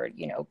would either,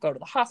 go to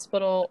the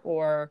hospital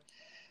or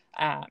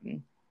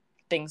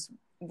things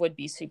would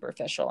be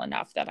superficial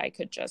enough that I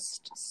could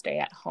just stay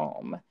at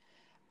home.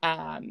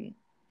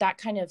 That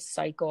kind of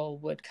cycle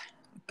would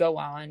go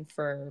on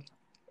for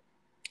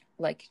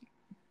like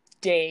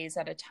days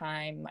at a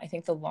time. I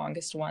think the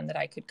longest one that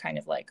I could kind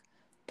of like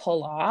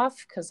pull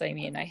off, because I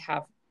mean, I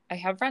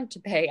have rent to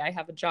pay, I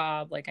have a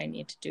job, like I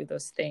need to do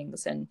those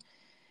things, and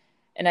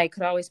I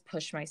could always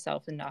push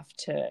myself enough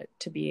to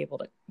be able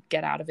to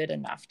get out of it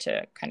enough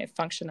to kind of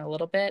function a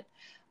little bit.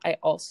 I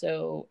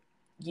also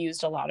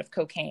used a lot of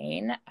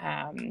cocaine.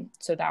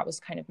 So that was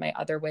kind of my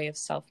other way of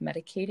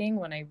self-medicating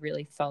when I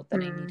really felt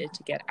that I needed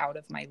to get out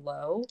of my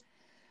low,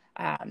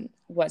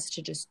 was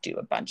to just do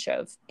a bunch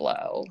of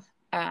blow.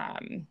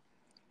 And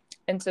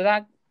so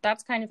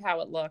that's kind of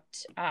how it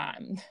looked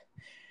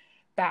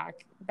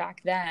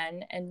back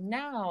then. And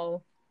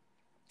now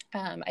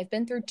I've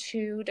been through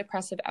 2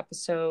 depressive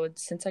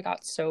episodes since I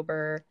got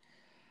sober.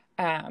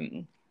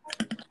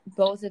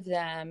 Both of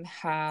them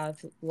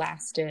have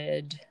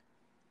lasted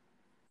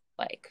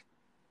like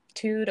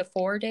 2 to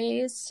 4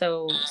 days.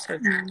 So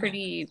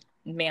pretty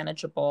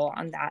manageable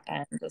on that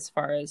end as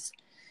far as,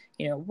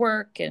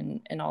 work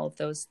and all of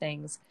those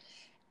things.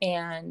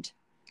 And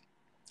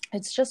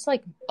it's just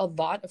like a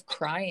lot of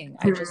crying.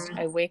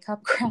 I wake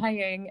up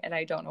crying and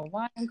I don't know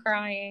why I'm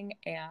crying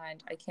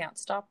and I can't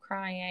stop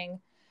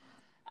crying.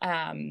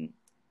 Yeah,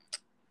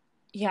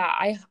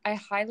 I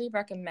highly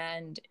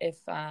recommend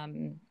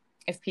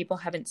if people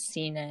haven't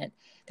seen it,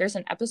 there's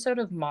an episode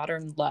of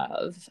Modern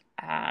Love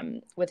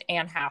with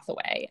Anne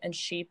Hathaway, and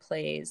she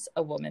plays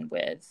a woman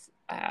with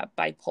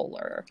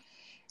bipolar.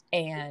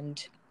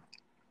 And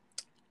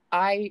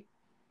I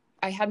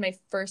had my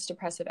first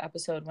depressive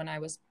episode when I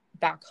was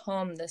back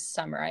home this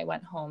summer. I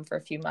went home for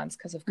a few months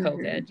because of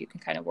COVID. You can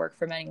kind of work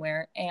from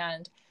anywhere.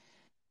 And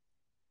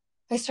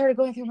I started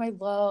going through my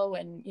low,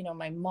 and,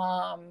 my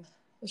mom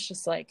was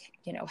just like,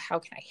 how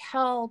can I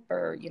help?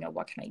 Or,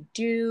 what can I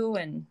do?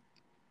 And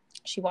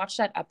she watched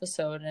that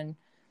episode, and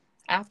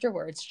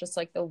afterwards, just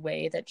like the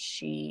way that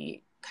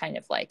she kind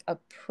of like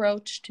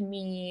approached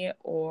me,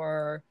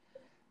 or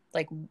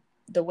like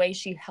the way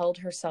she held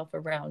herself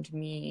around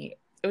me,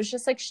 it was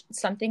just like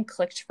something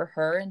clicked for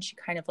her, and she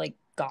kind of like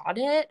got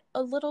it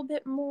a little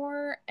bit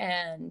more.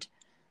 And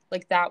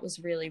like, that was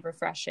really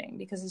refreshing,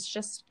 because it's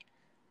just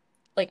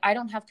like, I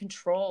don't have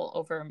control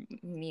over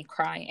me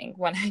crying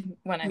when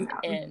I'm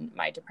in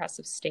my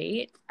depressive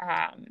state.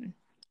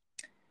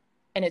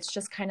 And it's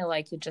just kind of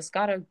like, you just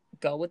got to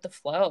go with the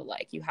flow.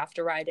 Like, you have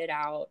to ride it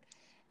out.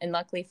 And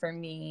luckily for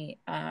me,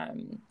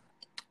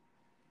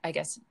 I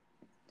guess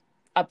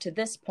up to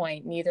this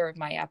point, neither of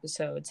my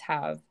episodes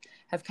have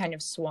kind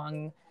of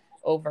swung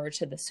over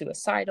to the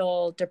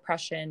suicidal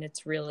depression.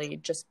 It's really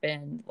just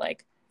been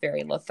like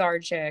very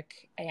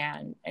lethargic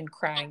and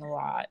crying a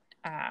lot.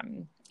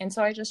 And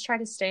so I just try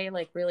to stay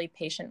like really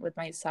patient with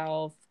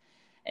myself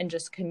and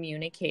just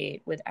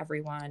communicate with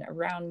everyone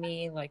around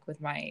me, like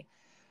with my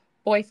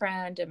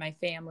boyfriend and my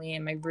family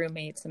and my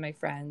roommates and my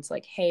friends,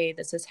 like, hey,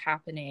 this is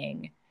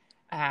happening.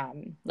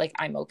 Like,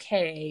 I'm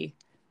okay,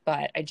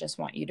 but I just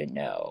want you to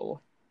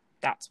know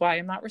that's why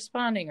I'm not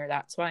responding, or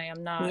that's why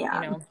I'm not,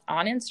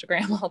 on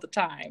Instagram all the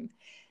time.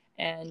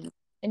 And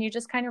you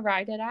just kind of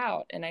ride it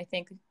out. And I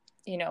think,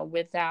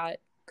 with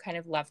that kind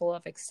of level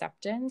of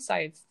acceptance,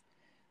 I've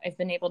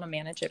been able to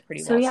manage it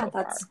pretty well so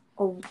far. That's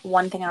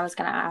one thing I was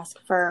going to ask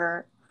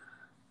for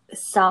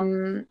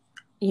some,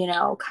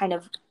 kind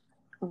of,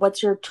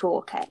 what's your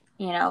toolkit?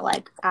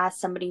 Like, as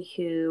somebody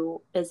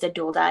who is a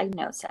dual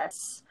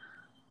diagnosis,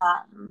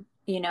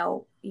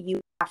 you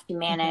have to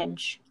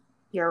manage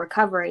your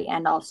recovery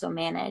and also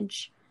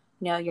manage,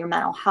 your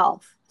mental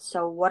health.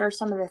 So what are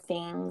some of the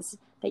things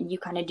that you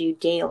kind of do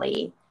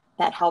daily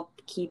that help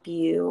keep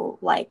you,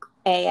 like,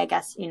 I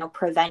guess,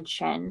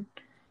 prevention,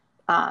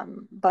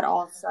 but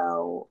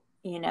also,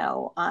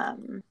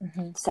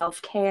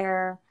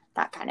 self-care,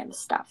 that kind of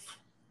stuff?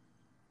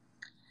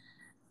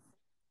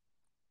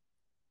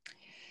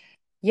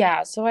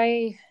 Yeah, so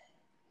I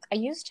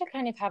used to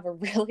kind of have a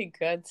really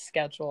good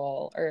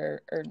schedule,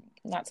 or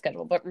not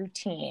schedule, but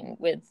routine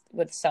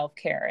with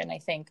self-care. And I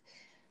think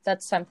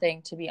that's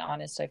something, to be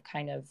honest, I've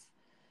kind of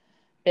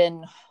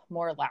been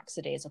more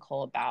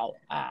lackadaisical about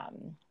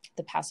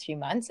the past few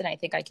months. And I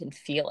think I can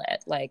feel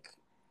it. Like,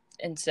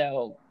 And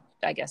so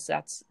I guess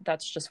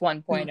that's just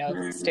one point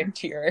of stick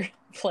to your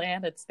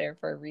plan. It's there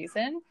for a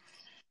reason.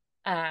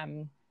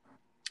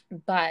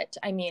 But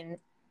I mean,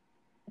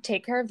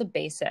 take care of the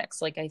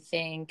basics. Like, I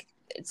think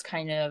it's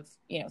kind of,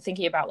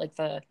 thinking about like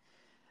the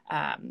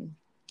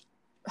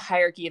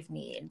hierarchy of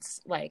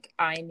needs. Like,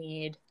 I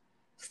need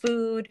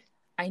food,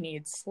 I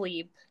need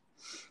sleep,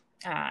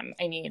 I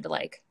need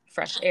like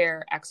fresh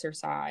air,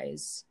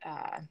 exercise,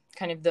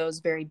 kind of those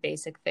very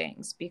basic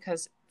things.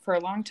 Because for a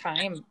long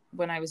time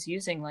when I was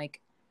using,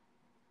 like,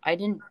 I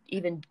didn't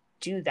even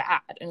do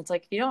that. And it's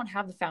like, if you don't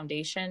have the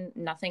foundation,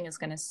 nothing is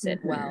going to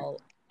sit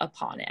well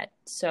upon it.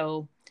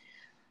 So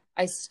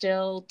I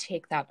still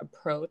take that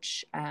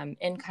approach,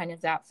 in kind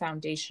of that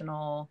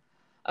foundational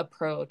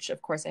approach.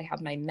 Of course, I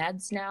have my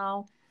meds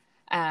now.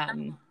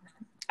 I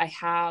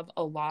have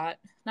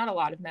not a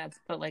lot of meds,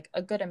 but like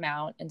a good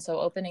amount. And so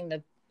opening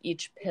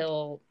each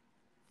pill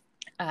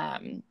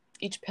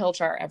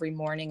jar every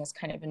morning is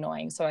kind of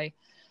annoying. So I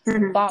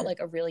bought like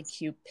a really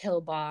cute pill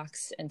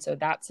box. And so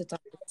that sits on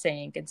the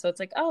sink. And so it's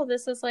like, oh,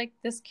 this is like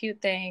this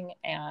cute thing.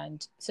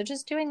 And so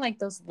just doing like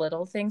those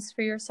little things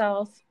for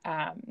yourself,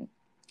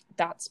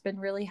 that's been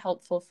really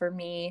helpful for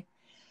me.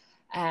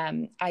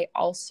 I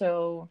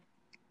also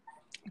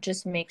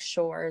just make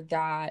sure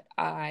that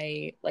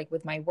I, like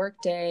with my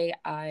work day,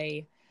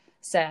 I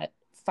set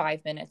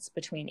 5 minutes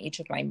between each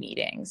of my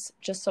meetings,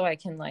 just so I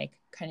can like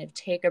kind of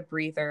take a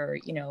breather,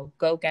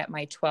 go get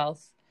my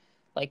 12th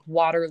like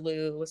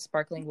Waterloo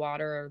sparkling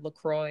water or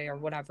LaCroix or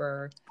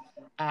whatever,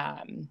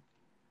 and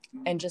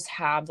just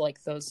have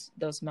like those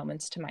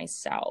moments to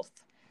myself.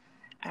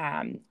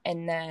 And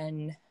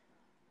then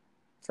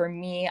for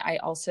me, I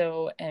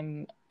also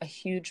am a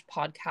huge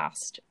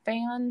podcast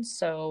fan.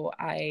 So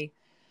I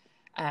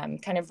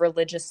kind of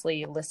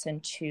religiously listen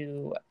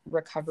to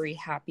Recovery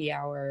Happy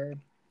Hour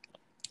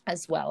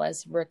as well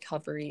as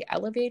Recovery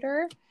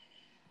Elevator.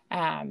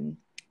 And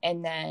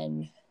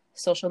then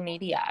social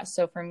media.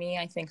 So for me,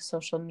 I think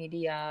social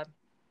media,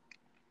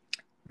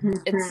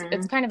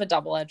 it's kind of a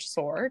double-edged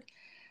sword.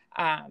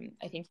 I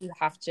think you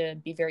have to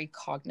be very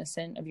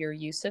cognizant of your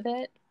use of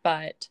it,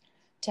 but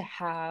to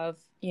have,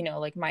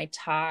 like my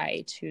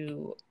tie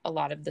to a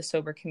lot of the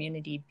sober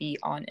community be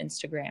on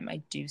Instagram,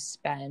 I do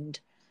spend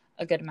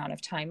a good amount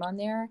of time on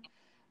there.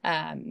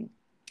 And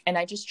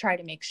I just try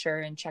to make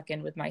sure and check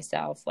in with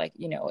myself, like,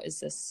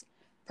 is this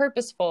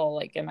purposeful?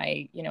 Like, am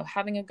I,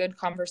 having a good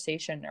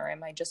conversation, or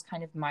am I just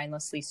kind of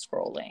mindlessly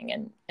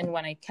scrolling? And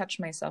when I catch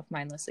myself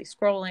mindlessly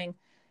scrolling,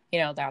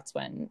 that's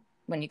when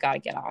you got to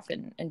get off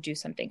and do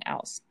something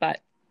else. But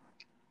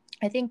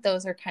I think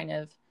those are kind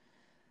of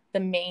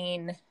the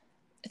main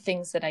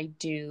things that I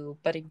do.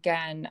 But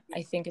again,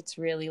 I think it's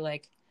really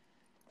like,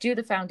 do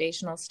the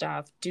foundational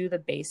stuff, do the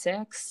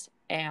basics.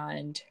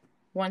 And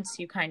once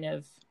you kind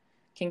of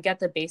can get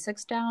the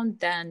basics down,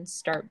 then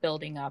start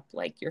building up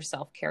like your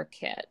self-care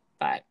kit.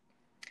 But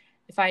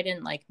if I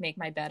didn't like make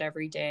my bed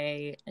every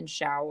day and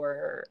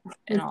shower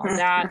and all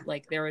that,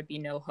 like there would be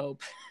no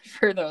hope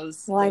for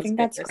those. Well, I think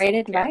that's great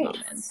advice.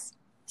 Moments.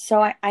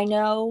 So I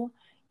know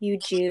you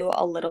do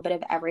a little bit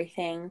of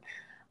everything,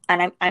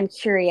 and I'm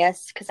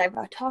curious because I've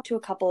talked to a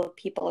couple of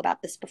people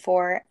about this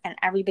before, and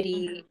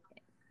everybody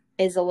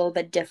is a little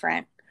bit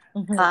different.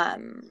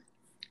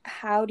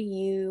 How do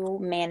you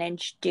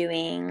manage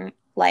doing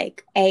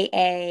like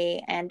AA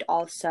and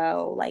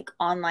also like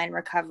online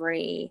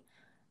recovery,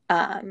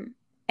 and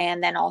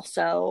then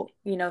also,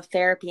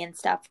 therapy and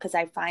stuff? Because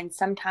I find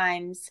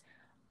sometimes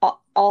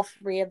all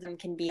three of them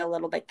can be a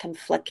little bit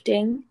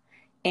conflicting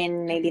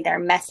in maybe their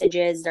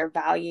messages, their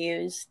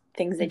values,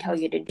 things they tell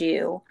you to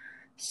do.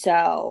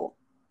 So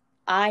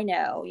I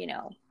know,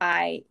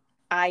 I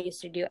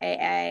used to do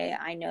AA.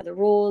 I know the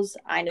rules.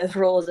 I know the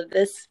rules of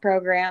this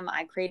program.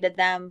 I created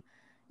them,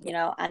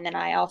 and then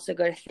I also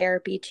go to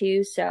therapy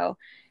too. So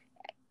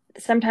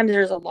sometimes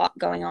there's a lot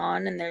going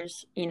on, and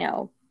there's,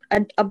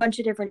 a bunch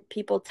of different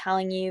people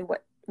telling you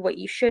what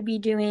you should be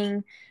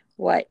doing,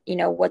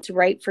 what's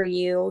right for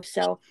you.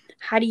 So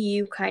how do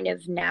you kind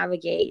of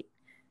navigate,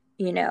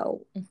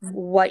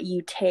 what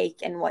you take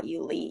and what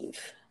you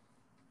leave?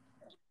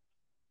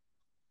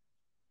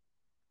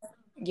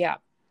 Yeah,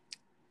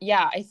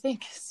 I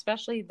think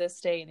especially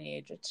this day and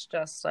age, it's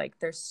just like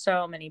there's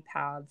so many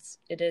paths.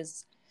 It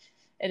is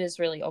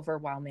really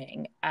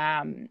overwhelming.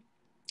 And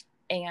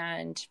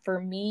for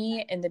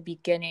me in the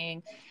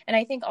beginning, and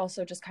I think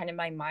also just kind of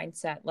my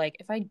mindset, like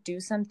if I do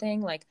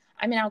something, like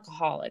I'm an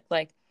alcoholic,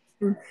 like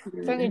if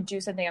I'm going to do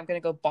something, I'm going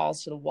to go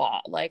balls to the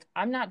wall. Like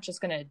I'm not just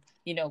going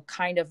to,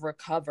 kind of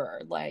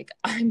recover. Like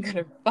I'm going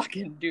to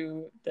fucking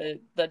do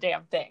the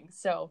damn thing.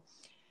 So,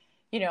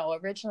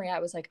 originally I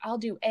was like, I'll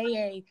do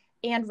AA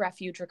and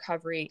refuge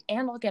recovery,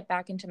 and I'll get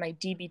back into my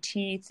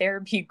DBT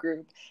therapy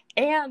group,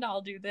 and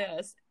I'll do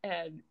this.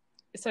 And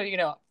so,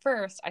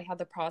 first I had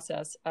the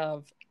process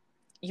of,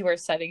 you are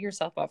setting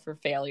yourself up for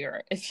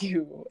failure if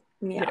you,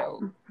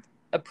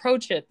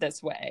 approach it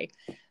this way.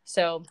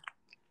 So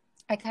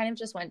I kind of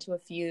just went to a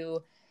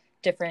few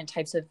different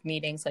types of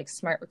meetings, like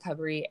Smart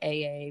Recovery,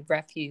 AA,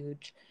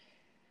 Refuge,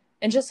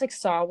 and just like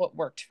saw what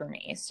worked for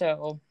me.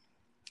 So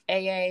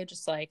AA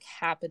just like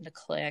happened to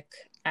click.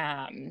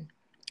 And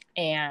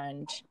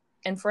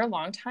for a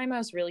long time, I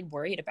was really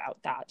worried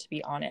about that, to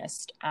be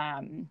honest.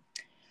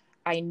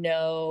 I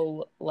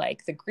know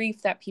like the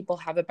grief that people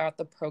have about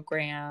the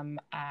program,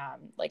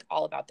 like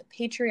all about the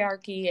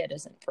patriarchy. It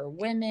isn't for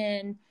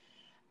women.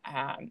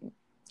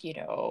 You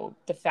know,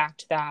 the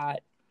fact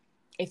that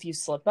if you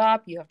slip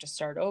up, you have to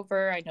start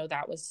over. I know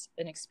that was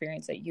an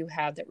experience that you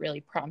had that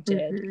really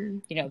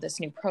prompted, you know, this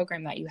new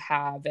program that you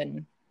have.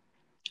 And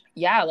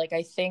yeah, like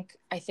I think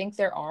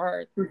there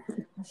are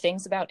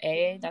things about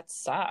AA that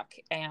suck,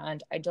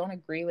 and I don't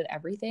agree with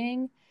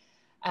everything.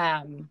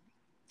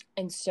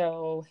 And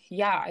so,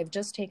 yeah, I've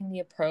just taken the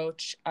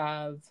approach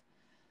of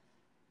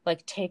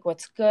like, take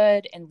what's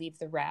good and leave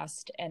the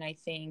rest. And I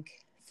think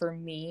for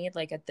me,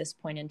 like at this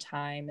point in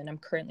time, and I'm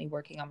currently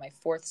working on my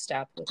 4th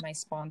step with my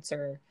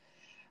sponsor.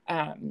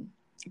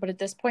 But at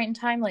this point in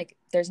time, like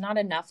there's not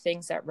enough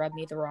things that rub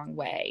me the wrong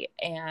way.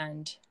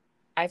 And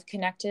I've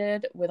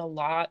connected with a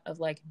lot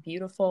of like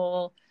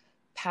beautiful,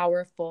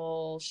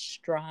 powerful,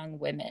 strong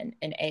women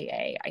in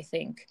AA. I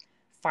think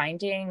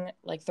finding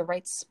like the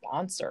right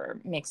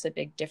sponsor makes a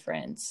big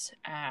difference.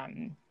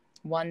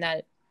 One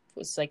that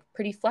was like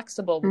pretty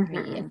flexible with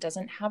me and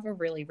doesn't have a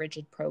really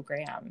rigid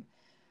program.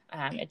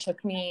 It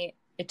took me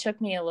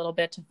a little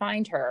bit to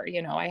find her.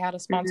 You know, I had a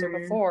sponsor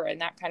before,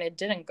 and that kind of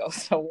didn't go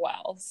so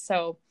well.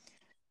 So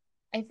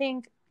I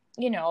think,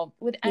 you know,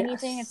 with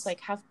anything, it's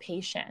like, have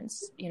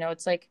patience. You know,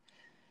 it's like,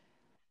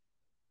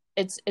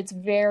 it's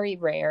very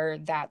rare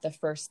that the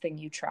first thing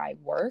you try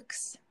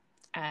works.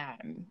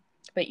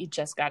 But you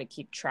just got to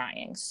keep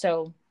trying.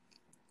 So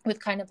with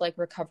kind of like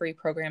recovery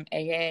program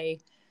AA,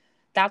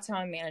 that's how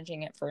I'm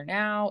managing it for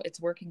now. It's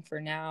working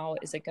for now.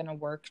 Is it going to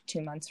work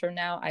 2 months from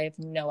now? I have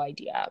no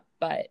idea,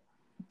 but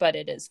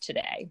it is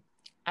today.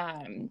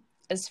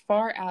 As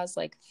far as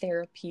like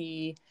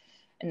therapy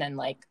and then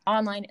like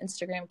online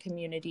Instagram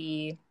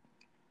community,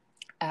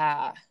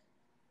 I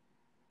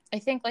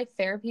think like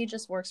therapy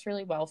just works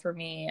really well for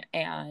me.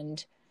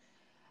 And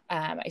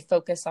I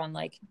focus on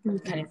like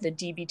kind of the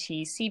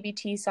DBT,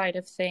 CBT side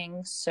of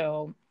things.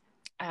 So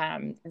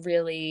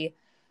really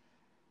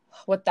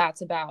what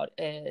that's about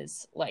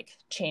is like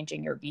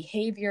changing your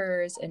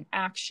behaviors and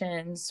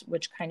actions,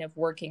 which kind of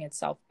working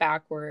itself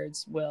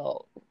backwards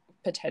will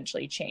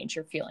potentially change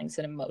your feelings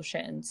and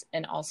emotions.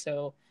 And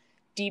also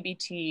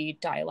DBT,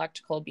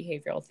 dialectical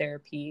behavioral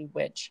therapy,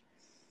 which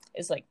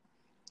is like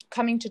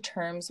coming to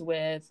terms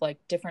with like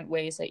different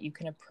ways that you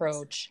can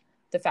approach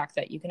the fact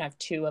that you can have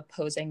 2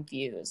 opposing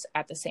views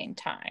at the same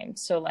time.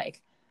 So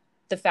like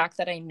the fact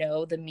that I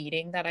know the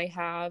meeting that I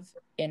have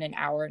in an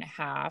hour and a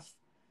half,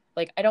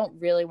 like I don't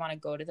really want to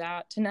go to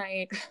that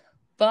tonight,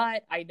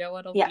 but I know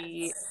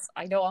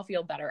I know I'll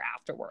feel better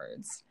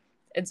afterwards.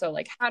 And so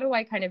like, how do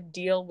I kind of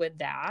deal with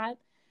that?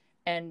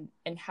 And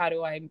how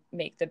do I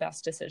make the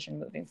best decision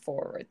moving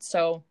forward?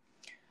 So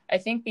I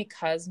think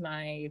because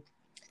my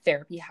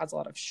therapy has a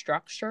lot of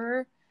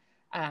structure,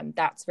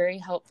 that's very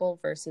helpful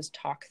versus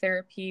talk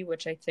therapy,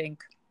 which I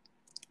think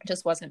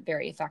just wasn't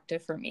very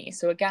effective for me.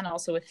 So again,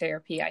 also with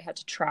therapy, I had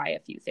to try a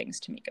few things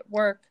to make it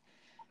work.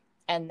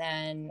 And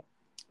then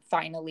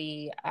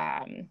finally,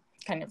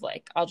 kind of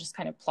like, I'll just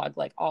kind of plug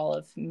like all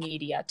of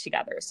media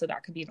together. So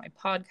that could be my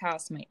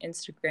podcast, my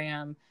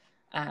Instagram,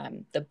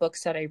 the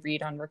books that I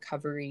read on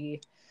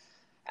recovery.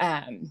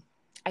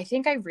 I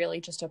think I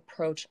really just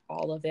approach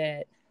all of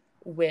it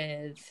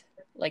with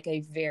like a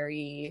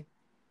very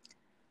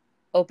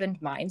open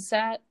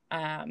mindset.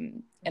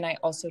 And I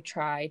also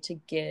try to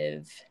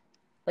give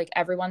like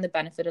everyone the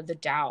benefit of the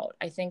doubt.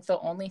 I think the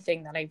only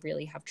thing that I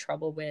really have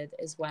trouble with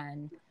is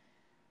when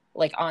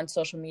like on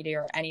social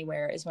media or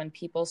anywhere is when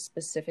people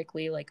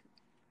specifically like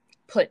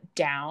put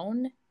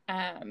down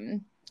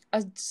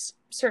a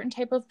certain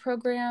type of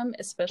program,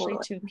 especially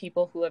to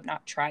people who have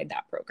not tried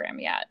that program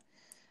yet.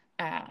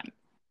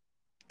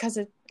 Because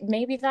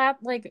maybe that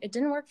like it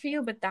didn't work for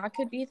you, but that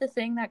could be the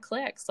thing that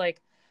clicks.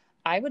 Like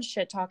I would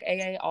shit talk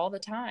AA all the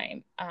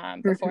time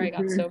before I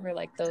got sober,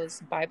 like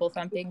those Bible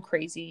thumping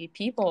crazy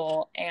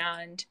people.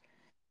 And,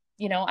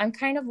 you know, I'm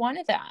kind of one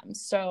of them.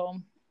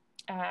 So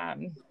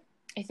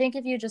I think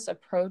if you just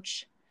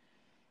approach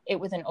it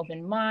with an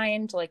open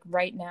mind, like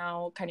right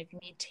now, kind of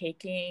me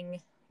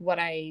taking what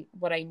I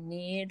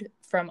need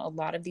from a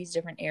lot of these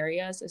different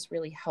areas is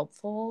really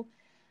helpful.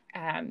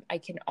 I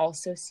can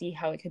also see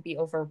how it could be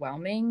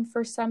overwhelming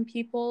for some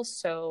people.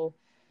 So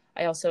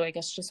I also, I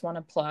guess, just want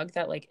to plug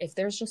that, like, if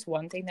there's just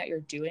one thing that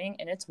you're doing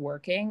and it's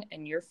working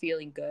and you're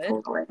feeling good,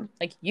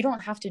 like, you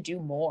don't have to do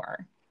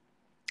more.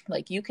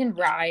 Like, you can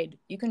ride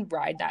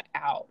that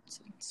out.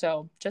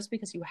 So just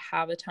because you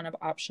have a ton of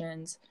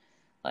options,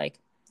 like,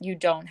 you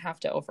don't have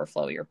to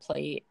overflow your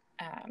plate.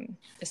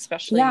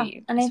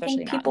 Especially, and I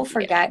think people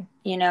forget,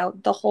 you know,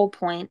 the whole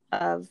point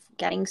of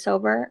getting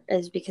sober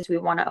is because we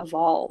want to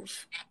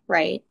evolve,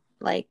 right?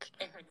 Like,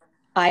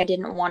 I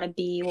didn't want to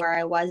be where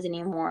I was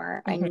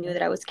anymore. I knew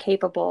that I was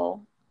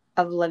capable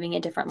of living a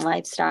different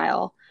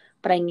lifestyle,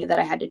 but I knew that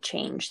I had to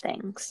change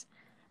things.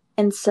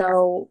 And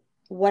so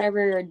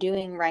whatever you're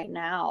doing right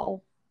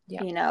now,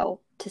 Yeah.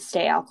 to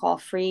stay alcohol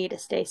free, to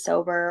stay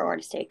sober, or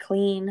to stay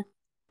clean.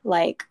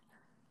 Like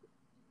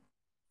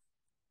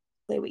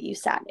what you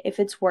said, if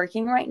it's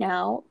working right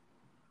now,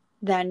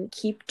 then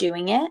keep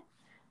doing it.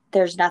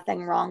 There's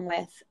nothing wrong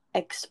with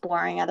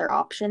exploring other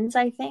options,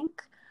 I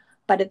think.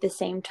 But at the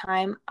same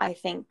time, I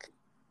think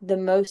the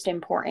most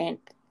important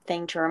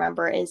thing to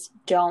remember is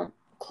don't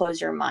close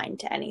your mind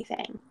to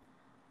anything.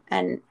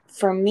 And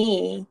for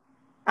me,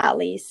 at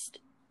least,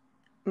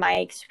 my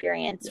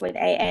experience with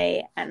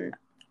AA, and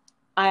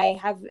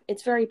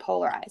it's very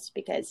polarized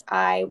because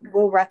I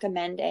will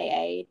recommend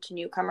AA to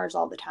newcomers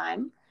all the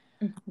time.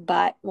 Mhm.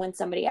 But when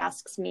somebody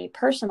asks me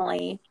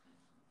personally,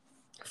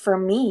 for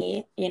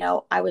me,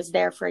 I was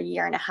there for a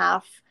year and a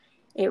half.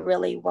 It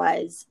really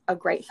was a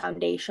great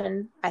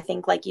foundation. I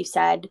think, like you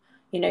said,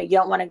 you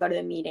don't want to go to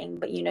the meeting,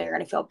 but you're going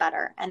to feel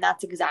better. And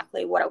that's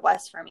exactly what it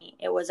was for me.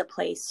 It was a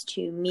place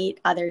to meet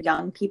other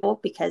young people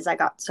because I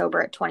got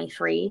sober at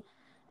 23.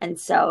 And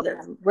so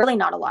there's really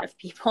not a lot of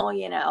people,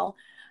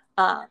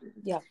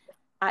 Yeah.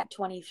 at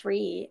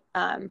 23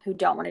 who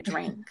don't want to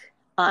drink.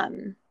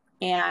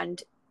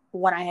 And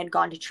when I had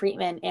gone to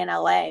treatment in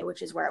LA,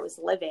 which is where I was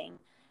living,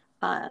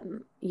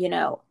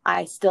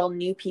 I still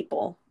knew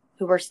people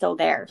who were still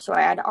there. So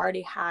I had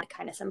already had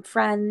kind of some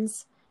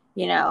friends,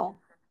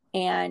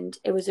 and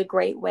it was a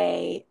great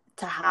way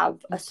to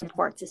have a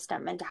support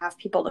system and to have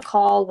people to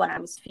call when I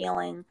was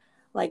feeling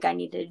like I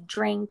needed a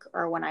drink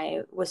or when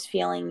I was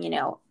feeling,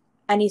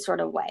 any sort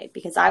of way,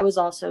 because I was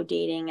also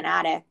dating an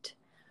addict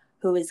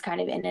who was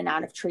kind of in and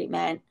out of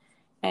treatment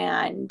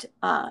and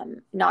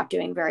not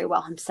doing very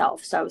well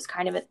himself. So I was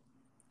kind of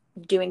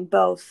doing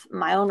both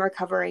my own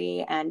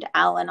recovery and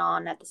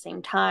Al-Anon at the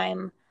same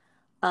time.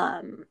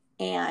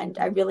 And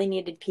I really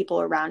needed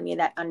people around me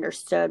that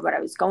understood what I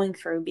was going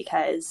through,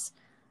 because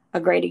a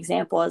great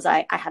example is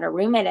I had a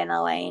roommate in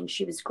LA and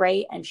she was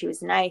great and she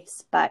was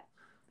nice, but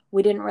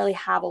we didn't really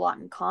have a lot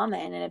in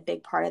common. And a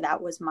big part of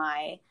that was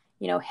my,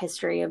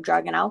 history of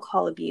drug and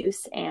alcohol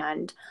abuse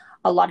and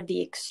a lot of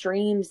the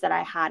extremes that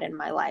I had in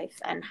my life,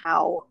 and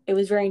how it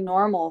was very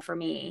normal for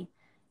me,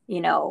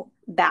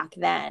 back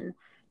then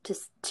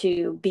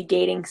to be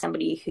dating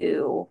somebody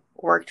who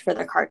worked for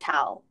the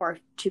cartel, or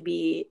to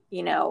be,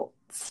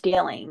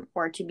 stealing,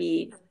 or to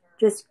be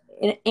just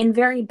in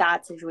very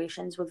bad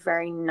situations with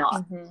very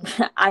not,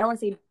 I don't want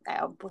to say,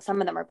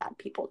 some of them are bad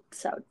people.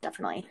 So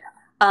definitely.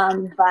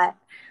 But,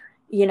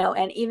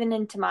 and even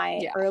into my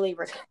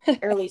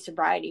early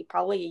sobriety,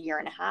 probably a year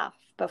and a half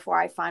before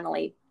I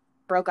finally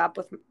broke up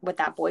with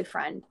that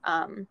boyfriend,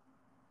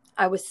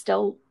 I was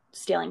still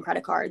stealing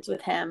credit cards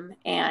with him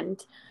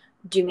and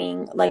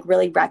doing like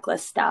really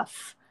reckless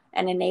stuff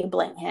and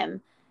enabling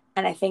him.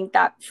 And I think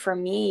that for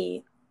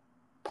me,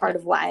 part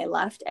of why I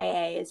left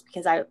AA is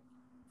because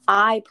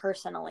I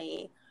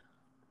personally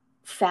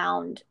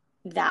found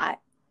that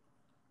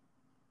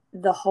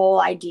the whole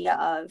idea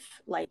of,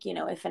 like,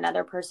 if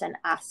another person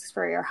asks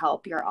for your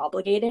help, you're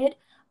obligated.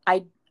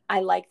 I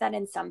like that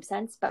in some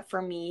sense, but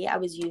for me, I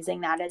was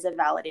using that as a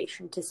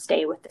validation to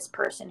stay with this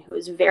person who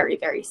was very,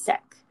 very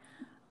sick.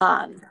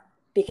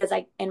 Because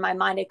in my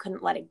mind, I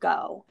couldn't let it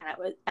go.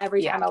 And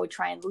every time I would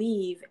try and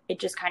leave, it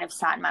just kind of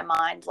sat in my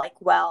mind like,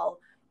 well,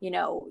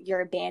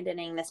 you're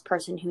abandoning this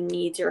person who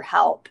needs your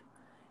help.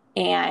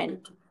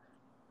 And,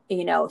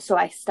 so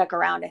I stuck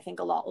around, I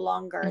think, a lot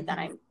longer than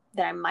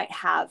I might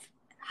have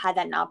had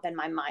that not been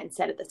my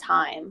mindset at the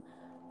time.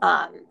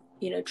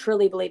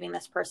 Truly believing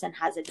this person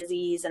has a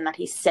disease and that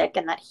he's sick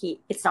and that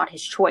it's not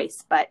his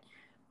choice. But,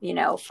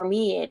 for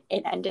me,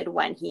 it ended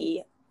when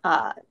he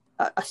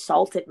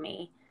assaulted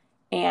me.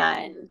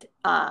 And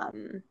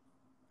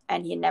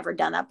he had never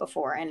done that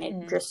before, and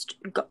it just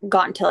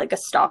got into like a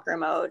stalker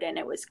mode, and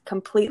it was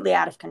completely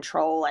out of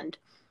control. And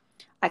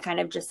I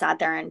kind of just sat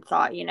there and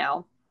thought,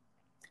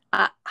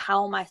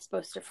 how am I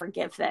supposed to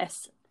forgive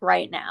this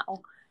right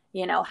now?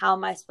 How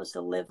am I supposed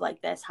to live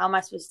like this? How am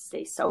I supposed to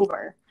stay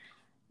sober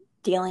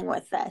dealing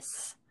with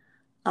this?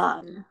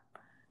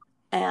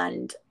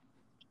 And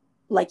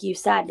like you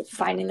said,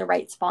 finding the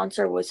right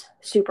sponsor was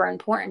super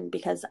important,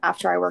 because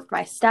after I worked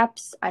my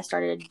steps, I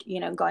started,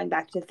 going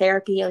back to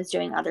therapy. I was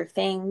doing other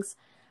things,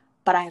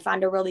 but I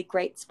found a really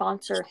great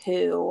sponsor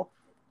who,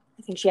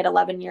 I think she had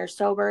 11 years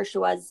sober. She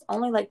was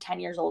only like 10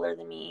 years older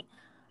than me.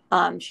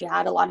 She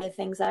had a lot of the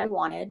things that I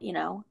wanted,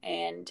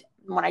 and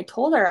when I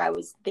told her I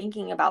was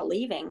thinking about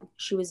leaving,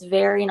 she was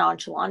very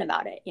nonchalant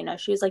about it.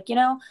 She was like,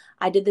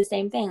 I did the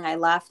same thing. I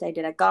left, I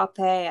did Agape,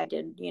 I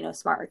did,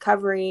 Smart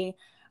Recovery.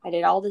 I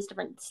did all this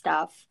different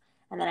stuff.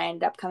 And then I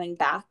ended up coming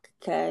back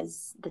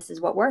because this is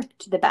what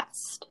worked the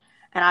best.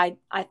 And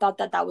I thought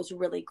that was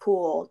really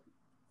cool,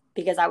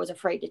 because I was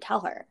afraid to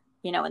tell her,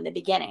 in the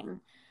beginning.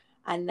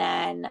 And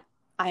then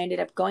I ended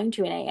up going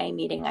to an AA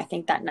meeting, I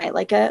think that night,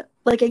 like a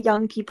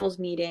young people's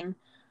meeting.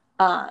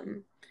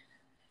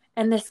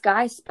 And this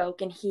guy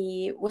spoke, and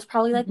he was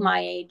probably like my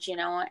age,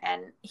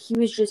 and he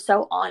was just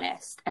so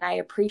honest, and I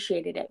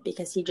appreciated it,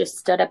 because he just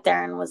stood up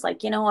there and was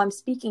like, I'm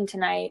speaking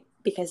tonight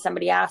because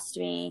somebody asked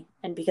me,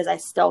 and because I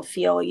still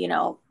feel,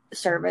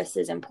 service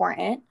is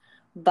important,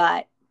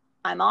 but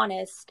I'm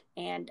honest,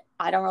 and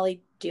I don't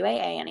really do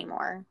AA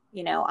anymore.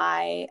 You know,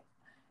 I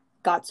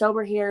got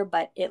sober here,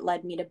 but it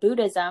led me to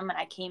Buddhism, and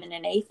I came in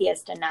an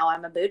atheist, and now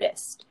I'm a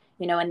Buddhist.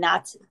 You know, and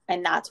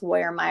that's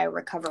where my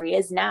recovery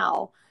is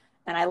now.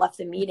 And I left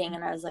the meeting,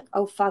 and I was like,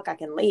 oh fuck, I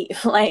can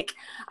leave. Like,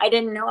 I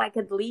didn't know I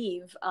could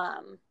leave,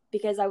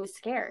 because I was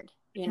scared.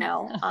 You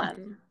know,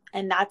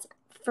 and that's,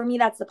 for me,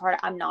 that's the part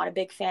I'm not a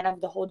big fan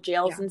of, the whole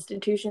jails,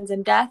 institutions,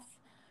 and death,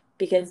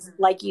 because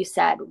like you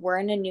said, we're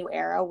in a new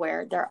era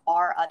where there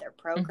are other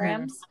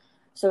programs.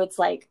 So it's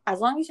like, as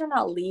long as you're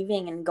not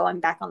leaving and going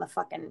back on the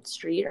fucking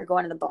street or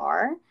going to the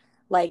bar,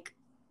 like,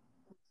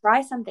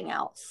 try something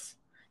else,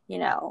 you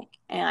know?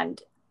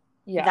 And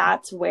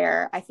that's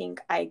where I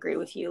think I agree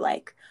with you.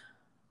 Like,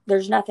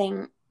 there's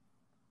nothing,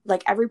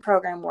 like, every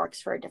program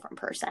works for a different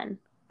person.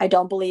 I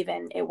don't believe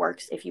in it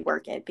works if you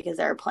work it, because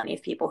there are plenty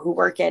of people who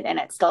work it and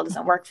it still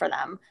doesn't work for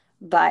them.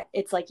 But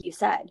it's like you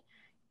said,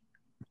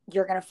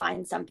 you're going to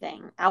find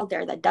something out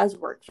there that does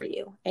work for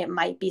you. It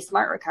might be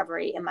Smart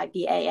Recovery. It might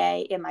be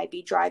AA. It might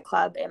be Dry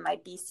Club. It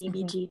might be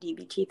CBT,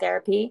 DBT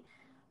therapy.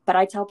 But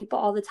I tell people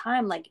all the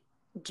time, like,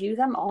 do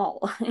them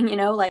all, you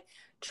know, like,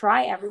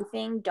 try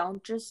everything.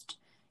 Don't just,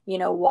 you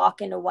know,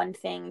 walk into one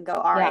thing and go,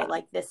 all right,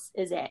 like, this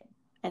is it,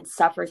 and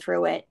suffer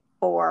through it,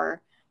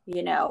 or,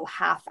 you know,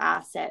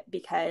 half-ass it,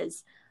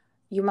 because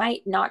you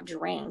might not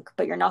drink,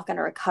 but you're not going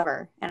to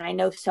recover. And I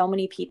know so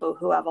many people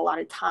who have a lot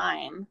of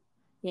time,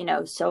 you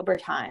know, sober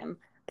time,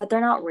 but they're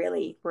not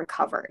really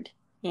recovered,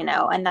 you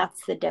know, and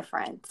that's the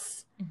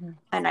difference.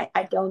 And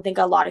I don't think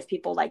a lot of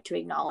people like to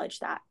acknowledge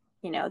that,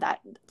 you know, that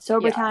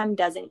sober time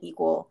doesn't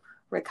equal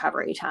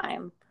recovery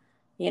time.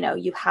 You know,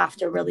 you have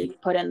to really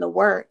put in the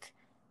work.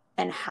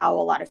 And how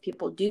a lot of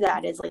people do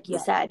that is, like you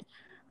said,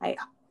 I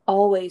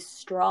always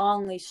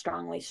strongly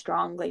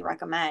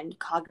recommend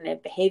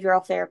cognitive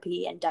behavioral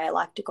therapy and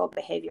dialectical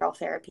behavioral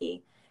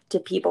therapy to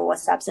people with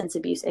substance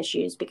abuse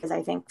issues, because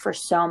I think for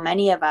so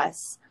many of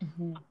us,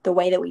 the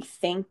way that we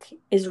think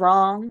is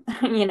wrong,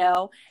 you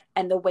know,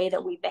 and the way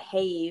that we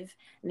behave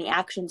and the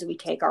actions we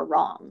take are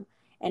wrong.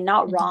 And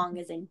not wrong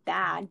as in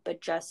bad,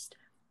 but just,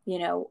 you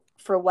know,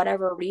 for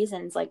whatever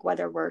reasons, like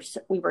whether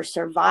we were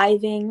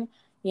surviving,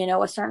 you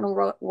know, a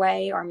certain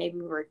way, or maybe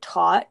we were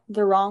taught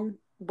the wrong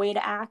way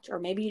to act, or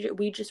maybe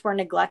we just were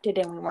neglected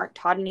and we weren't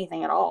taught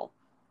anything at all,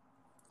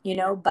 you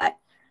know. But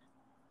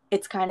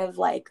it's kind of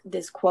like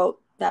this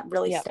quote that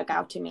really stuck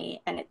out to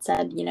me, and it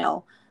said, you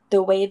know,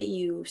 the way that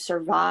you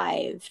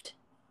survived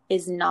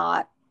is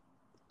not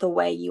the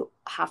way you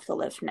have to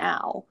live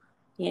now,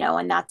 you know.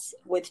 And that's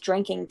with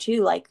drinking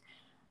too. Like,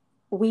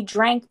 we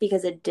drank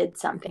because it did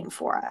something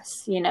for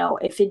us, you know.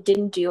 If it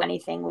didn't do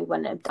anything, we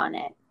wouldn't have done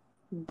it.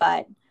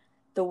 But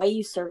the way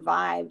you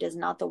survived is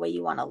not the way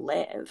you want to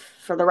live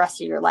for the rest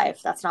of your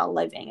life. That's not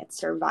living, it's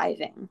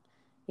surviving,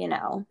 you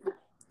know?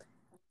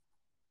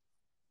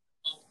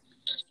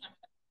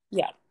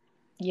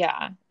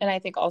 Yeah. And I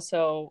think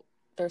also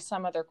there's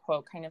some other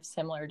quote kind of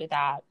similar to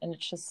that. And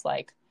it's just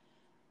like,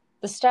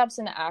 the steps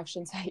and the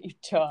actions that you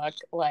took,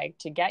 like,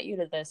 to get you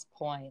to this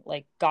point,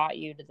 like, got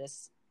you to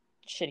this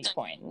shitty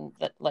point. And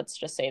let's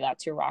just say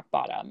that's your rock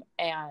bottom.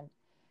 And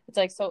it's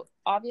like, so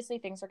obviously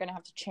things are going to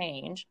have to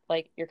change.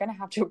 Like, you're going to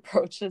have to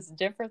approach this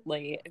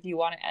differently if you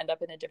want to end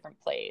up in a different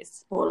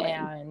place. Totally.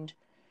 And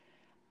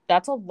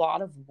that's a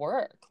lot of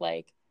work.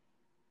 Like,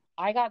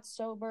 I got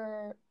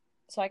sober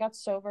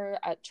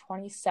at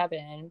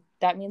 27.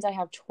 That means I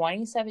have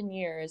 27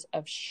 years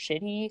of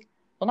shitty,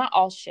 well, not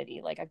all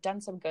shitty, like, I've done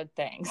some good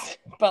things,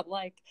 but,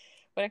 like,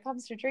 when it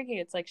comes to drinking,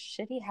 it's like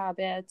shitty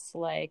habits,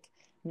 like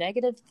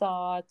negative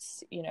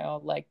thoughts, you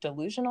know, like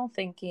delusional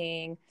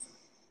thinking.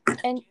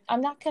 And I'm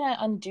not going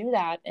to undo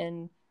that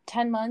in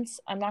 10 months.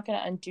 I'm not going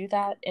to undo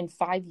that in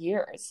 5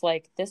 years.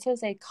 Like, this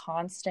is a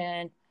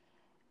constant,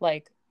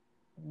 like,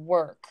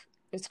 work.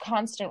 It's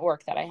constant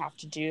work that I have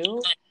to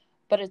do,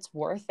 but it's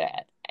worth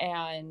it.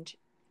 And,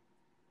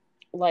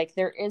 like,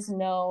 there's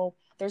no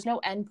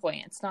end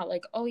point. It's not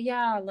like, oh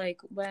yeah, like,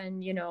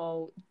 when, you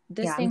know,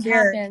 this thing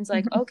happens,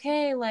 like,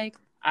 okay, like,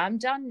 I'm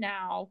done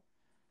now.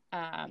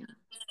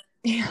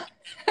 Yeah.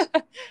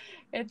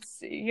 It's,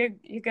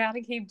 you got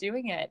to keep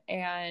doing it.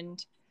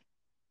 And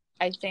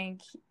I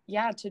think,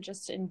 to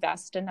just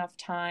invest enough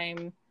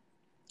time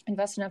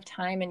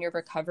in your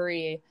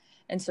recovery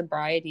and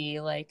sobriety,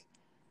 like,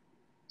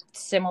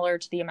 similar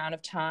to the amount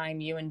of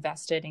time you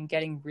invested in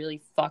getting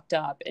really fucked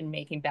up and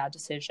making bad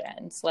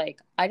decisions. Like,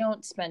 I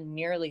don't spend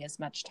nearly as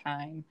much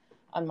time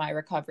on my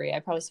recovery.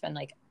 I probably spend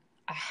like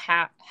a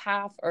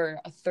half or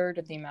a third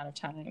of the amount of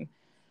time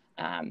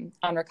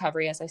on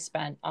recovery as I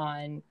spent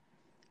on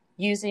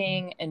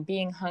using and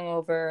being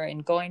hungover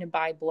and going to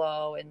buy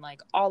blow and,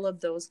 like, all of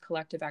those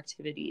collective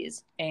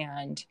activities.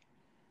 And,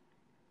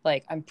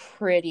 like, I'm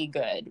pretty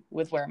good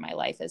with where my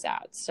life is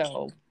at.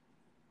 So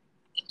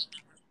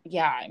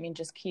yeah, I mean,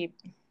 just keep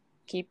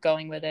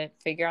going with it,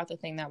 figure out the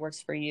thing that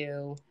works for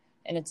you.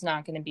 And it's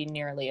not going to be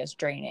nearly as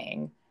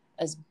draining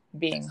as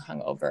being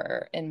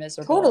hungover and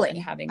miserable Totally. and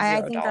having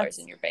I $0 think that's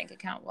in your bank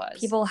account was.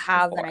 People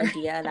have before. an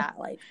idea that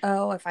like,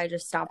 oh, if I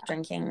just stop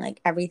drinking,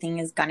 like everything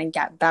is gonna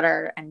get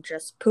better and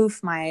just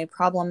poof, my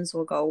problems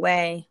will go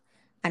away.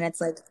 And it's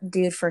like,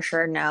 dude, for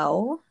sure,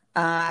 no.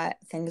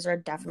 Things are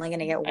definitely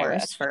gonna get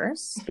worse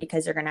first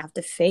because you're gonna have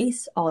to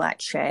face all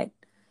that shit,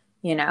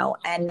 you know.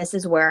 And this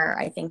is where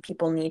I think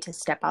people need to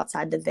step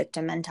outside the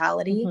victim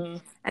mentality. Mm-hmm.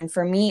 And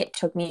for me, it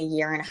took me a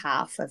year and a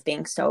half of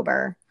being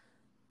sober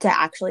to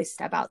actually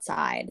step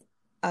outside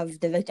of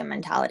the victim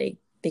mentality.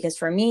 Because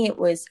for me, it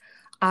was,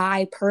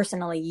 I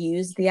personally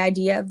used the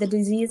idea of the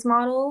disease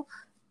model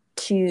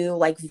to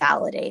like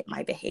validate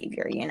my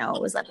behavior. You know,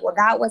 it was like, well,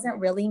 that wasn't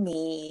really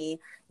me.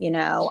 You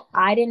know,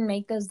 I didn't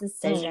make those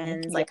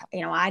decisions. Like,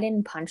 you know, I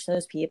didn't punch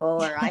those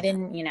people, or I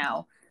didn't, you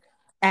know,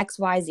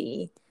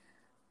 XYZ.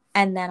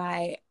 And then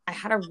I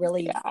had a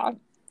really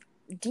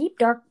deep,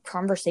 dark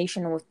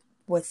conversation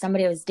with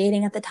somebody I was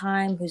dating at the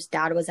time, whose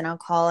dad was an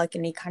alcoholic,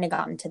 and we kind of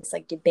got into this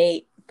like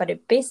debate. But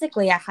it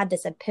basically, I had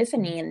this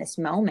epiphany in this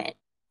moment.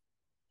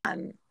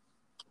 And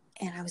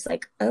I was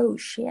like, oh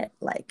shit,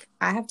 like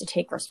I have to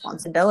take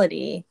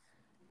responsibility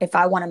if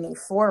I want to move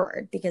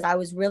forward, because I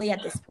was really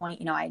at this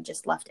point, you know, I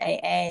just left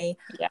AA.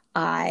 Yeah.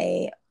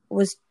 I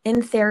was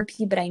in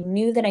therapy, but I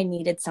knew that I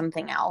needed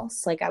something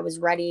else. Like I was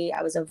ready,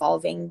 I was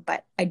evolving,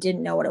 but I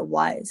didn't know what it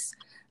was.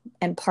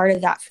 And part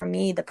of that for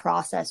me, the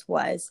process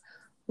was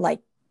like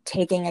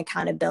taking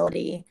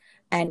accountability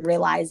and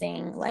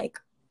realizing like,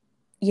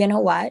 you know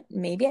what,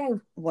 maybe I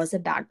was a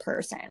bad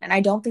person. And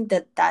I don't think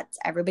that that's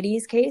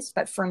everybody's case,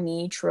 but for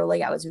me,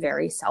 truly, I was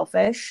very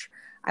selfish.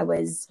 I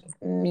was,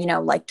 you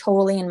know, like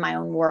totally in my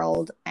own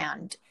world.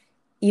 And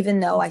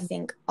even though I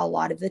think a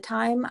lot of the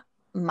time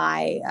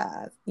my,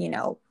 you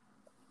know,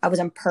 I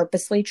wasn't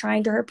purposely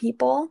trying to hurt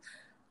people,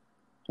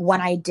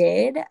 when I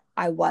did,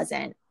 I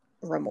wasn't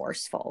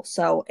remorseful.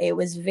 So it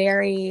was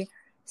very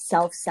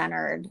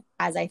self-centered,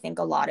 as I think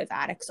a lot of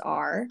addicts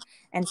are.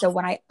 And so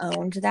when I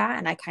owned that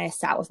and I kind of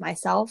sat with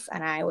myself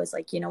and I was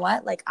like, you know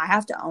what, like I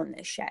have to own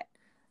this shit,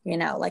 you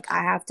know, like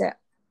I have to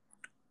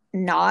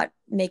not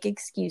make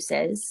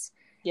excuses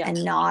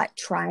and not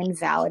try and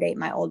validate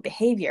my old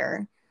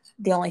behavior.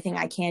 The only thing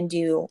I can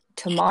do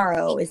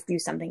tomorrow is do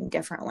something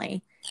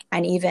differently.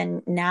 And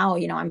even now,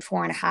 you know, I'm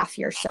 4.5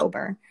 years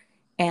sober,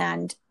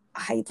 and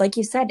I, like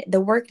you said,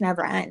 the work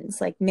never ends.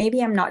 Like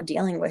maybe I'm not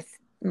dealing with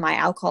my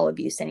alcohol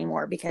abuse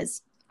anymore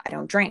because I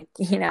don't drink,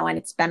 you know, and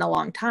it's been a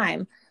long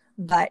time.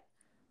 But,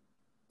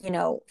 you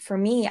know, for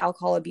me,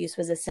 alcohol abuse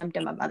was a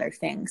symptom of other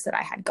things that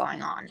I had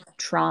going on,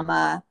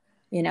 trauma,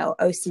 you know,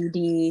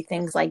 OCD,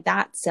 things like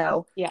that.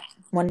 So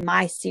when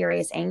my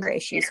serious anger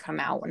issues come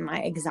out, when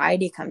my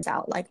anxiety comes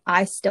out, like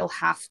I still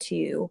have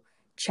to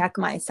check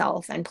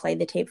myself and play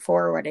the tape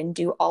forward and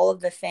do all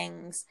of the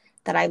things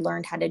that I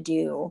learned how to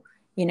do,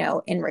 you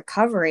know, in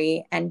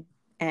recovery, and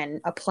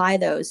apply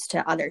those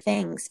to other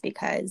things.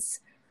 Because,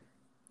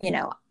 you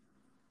know,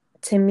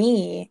 to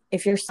me,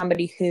 if you're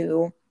somebody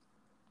who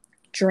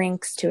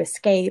drinks to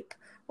escape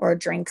or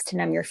drinks to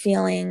numb your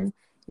feeling,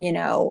 you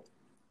know,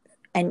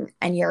 and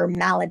you're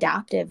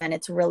maladaptive and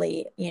it's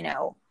really, you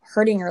know,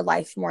 hurting your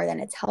life more than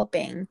it's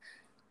helping,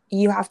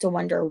 you have to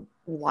wonder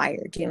why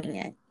you're doing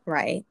it,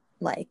 right?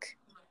 Like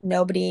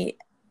nobody,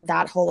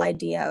 that whole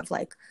idea of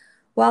like,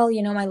 well,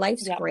 you know, my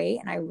life's great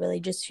and I really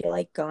just feel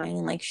like going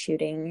and like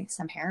shooting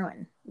some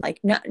heroin. Like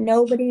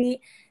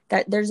nobody,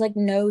 that there's like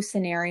no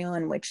scenario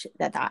in which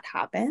that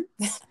happens.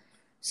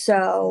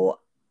 So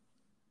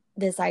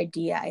this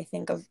idea, I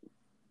think, of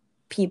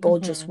people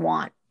just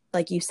want,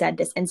 like you said,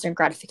 this instant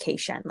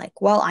gratification.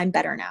 Like, well, I'm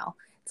better now.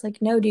 It's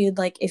like, no, dude,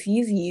 like if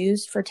you've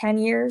used for 10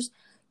 years,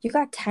 you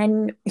got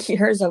 10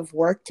 years of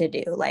work to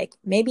do. Like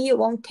maybe it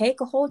won't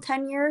take a whole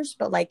 10 years,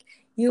 but like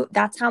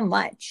that's how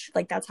much,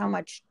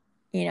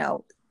 you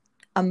know,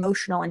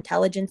 emotional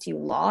intelligence you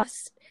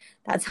lost.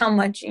 That's how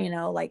much, you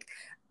know, like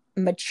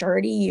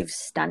maturity you've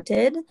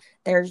stunted.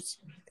 There's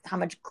how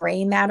much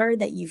gray matter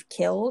that you've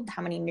killed,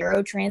 how many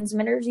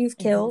neurotransmitters you've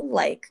killed.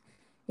 Like,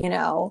 you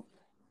know,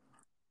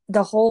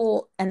 the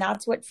whole, and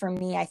that's what, for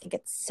me, I think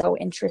it's so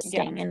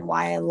interesting and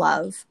why I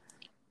love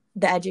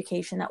the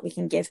education that we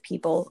can give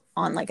people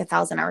on like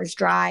 1,000 Hours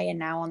Dry and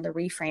now on the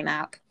Reframe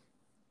app.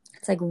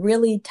 It's like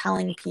really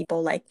telling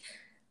people like,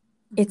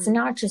 it's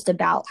not just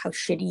about how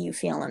shitty you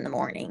feel in the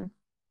morning.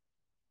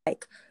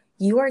 Like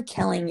you are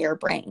killing your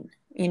brain,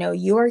 you know,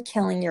 you are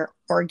killing your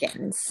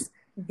organs,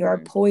 you're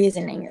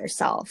poisoning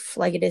yourself.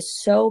 Like it is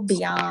so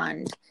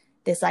beyond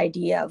this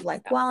idea of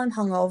like, well, I'm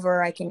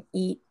hungover, I can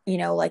eat, you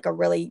know, like a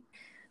really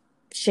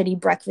shitty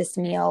breakfast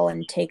meal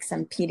and take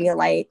some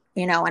Pedialyte,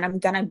 you know, and I'm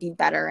gonna be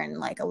better in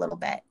like a little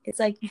bit. It's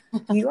like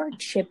you are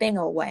chipping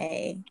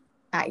away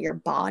at your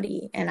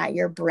body and at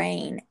your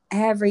brain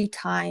every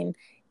time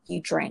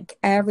you drink,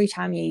 every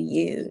time you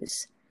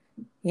use,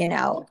 you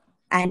know.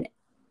 And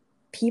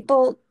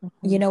people,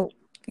 you know,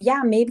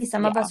 maybe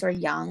some of us are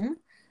young,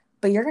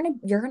 but you're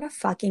gonna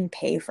fucking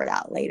pay for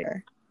that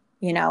later.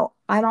 You know,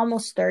 I'm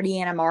almost 30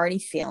 and I'm already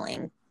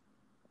feeling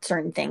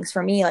certain things.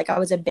 For me, like I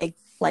was a big,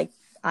 like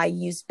I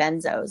used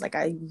benzos, like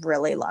I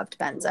really loved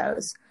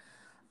benzos.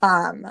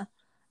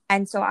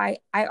 And so I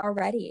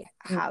already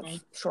have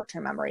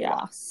short-term memory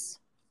loss.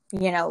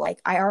 You know, like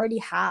I already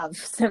have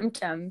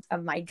symptoms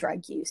of my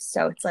drug use.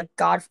 So it's like,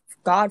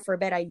 God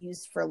forbid I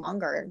used for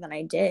longer than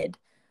I did.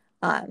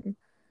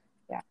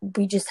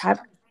 We just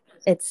have,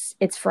 it's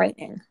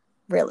frightening,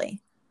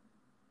 really.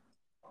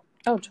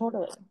 Oh,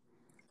 totally.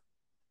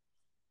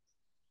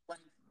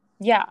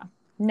 Yeah,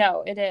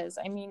 no, it is.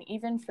 I mean,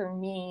 even for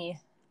me,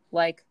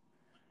 like,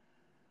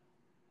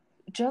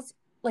 just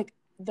like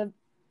the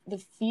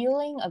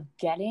feeling of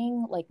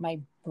getting like my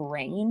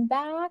brain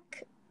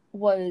back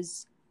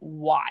was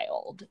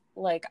wild.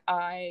 Like,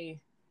 I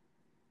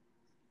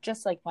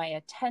just like my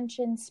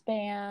attention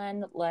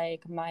span,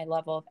 like my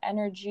level of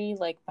energy,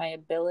 like my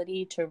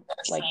ability to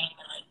like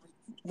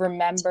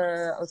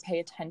remember or pay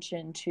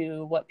attention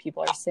to what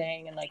people are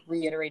saying and like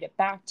reiterate it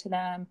back to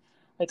them,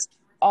 like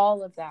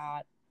all of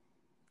that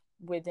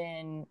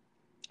within,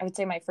 I would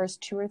say, my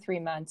first 2 or 3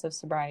 months of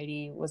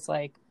sobriety was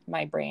like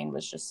my brain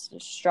was just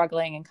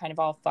struggling and kind of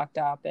all fucked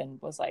up and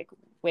was like,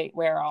 wait,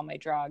 where are all my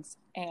drugs?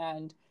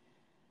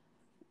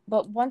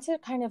 But once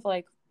it kind of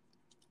like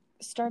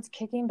starts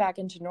kicking back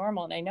into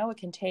normal, and I know it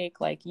can take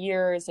like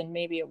years and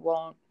maybe it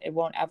won't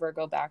ever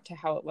go back to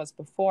how it was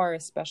before,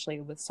 especially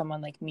with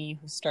someone like me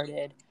who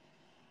started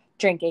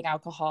drinking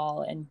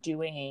alcohol and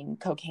doing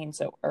cocaine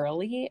so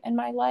early in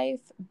my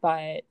life.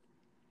 But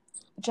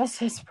just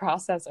this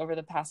process over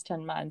the past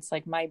 10 months,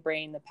 like my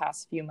brain the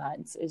past few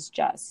months is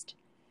just,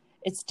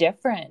 it's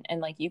different.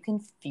 And like, you can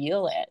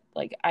feel it.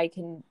 Like I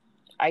can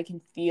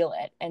feel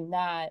it. And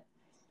that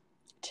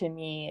to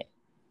me,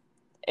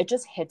 it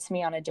just hits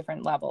me on a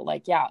different level.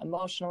 Like, yeah,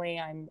 emotionally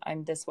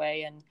I'm this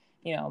way. And,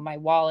 you know, my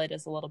wallet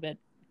is a little bit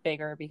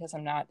bigger because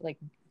I'm not like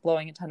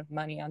blowing a ton of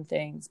money on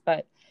things,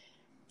 but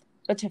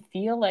to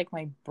feel like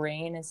my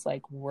brain is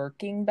like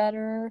working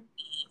better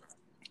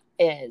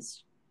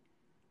is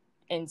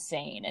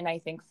insane. And I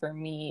think for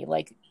me,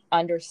 like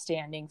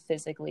understanding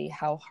physically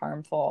how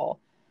harmful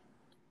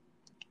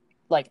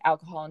like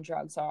alcohol and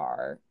drugs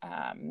are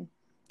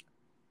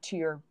to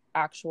your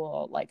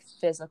actual like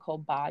physical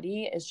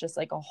body is just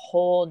like a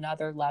whole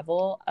nother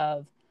level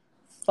of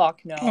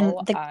fuck no. And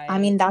I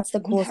mean, that's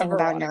the cool thing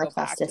about Never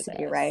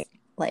neuroplasticity, right?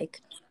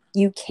 Like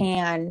you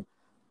can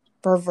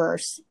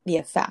reverse the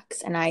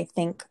effects. And I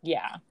think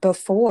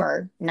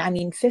before, I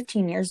mean,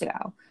 15 years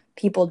ago,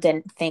 people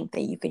didn't think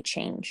that you could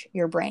change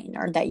your brain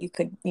or that you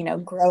could, you know,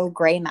 grow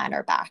gray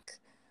matter back.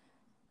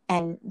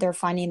 And they're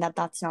finding that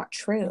that's not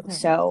true.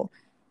 So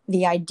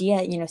the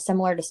idea, you know,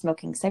 similar to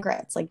smoking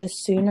cigarettes, like the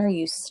sooner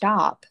you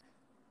stop,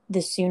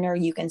 the sooner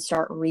you can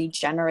start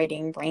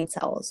regenerating brain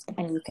cells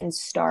and you can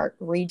start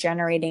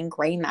regenerating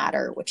gray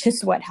matter, which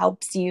is what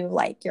helps you,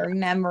 like your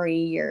memory,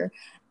 your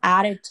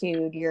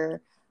attitude,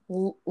 your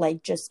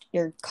like just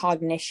your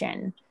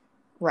cognition,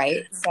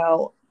 right?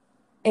 So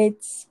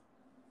it's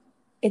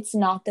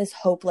not this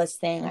hopeless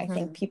thing. I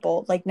think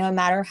people, like, no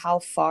matter how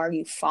far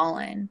you've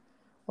fallen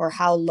or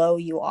how low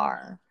you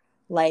are,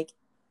 like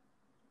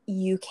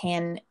you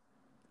can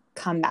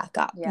come back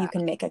up. You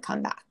can make a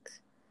comeback.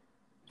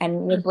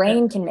 And your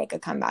brain can make a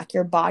comeback.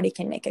 Your body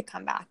can make a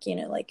comeback. You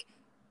know, like,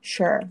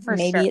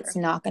 maybe it's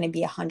not going to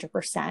be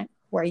 100%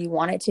 where you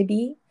want it to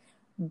be,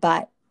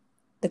 but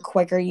the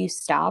quicker you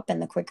stop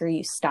and the quicker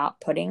you stop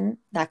putting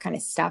that kind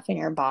of stuff in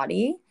your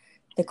body,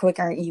 the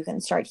quicker you can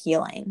start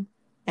healing.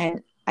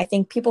 And I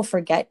think people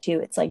forget too,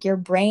 it's like your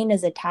brain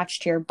is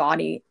attached to your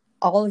body.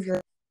 All of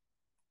your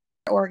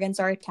organs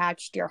are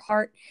attached, your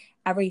heart,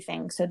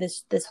 everything. So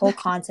this whole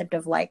concept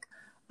of like,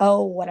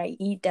 oh, what I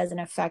eat doesn't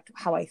affect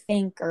how I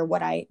think, or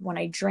when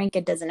I drink,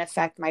 it doesn't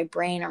affect my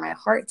brain or my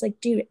heart. It's like,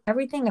 dude,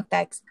 everything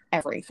affects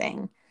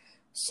everything.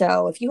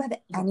 So if you have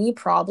any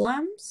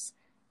problems,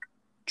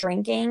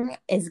 drinking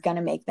is going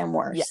to make them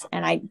worse.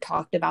 And I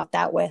talked about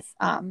that with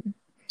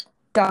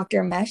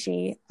Dr.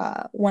 Meshi,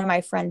 one of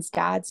my friend's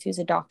dads, who's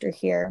a doctor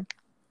here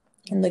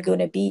in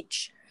Laguna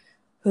Beach,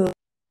 who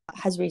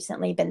has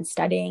recently been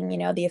studying, you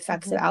know, the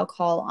effects of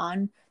alcohol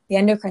on the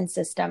endocrine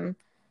system.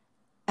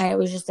 And it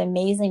was just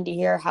amazing to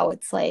hear how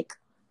it's like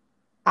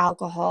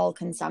alcohol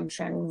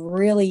consumption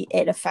really,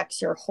 it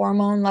affects your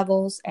hormone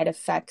levels. It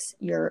affects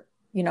your,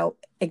 you know,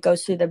 it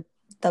goes through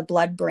the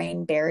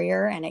blood-brain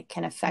barrier, and it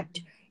can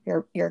affect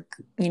your,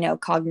 you know,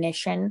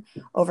 cognition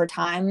over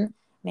time.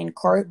 I mean,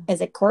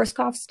 is it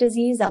Korsakoff's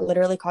disease that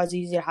literally causes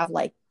you to have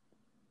like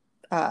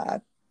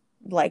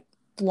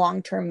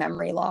long-term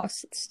memory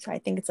loss? I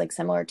think it's like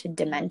similar to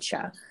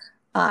dementia.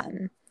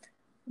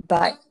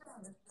 But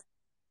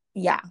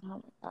yeah,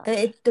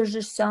 there's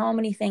just so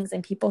many things,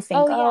 and people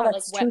think,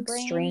 that's like too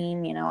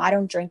extreme. You know, I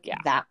don't drink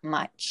that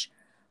much.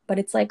 But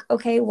it's like,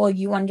 okay, well,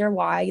 you wonder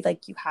why,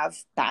 like, you have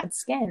bad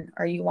skin,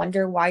 or you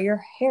wonder why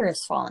your hair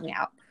is falling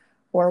out,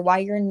 or why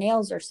your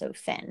nails are so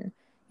thin,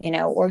 you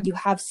know, or you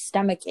have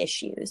stomach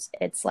issues.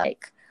 It's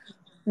like,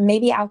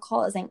 maybe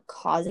alcohol isn't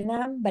causing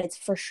them, but it's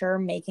for sure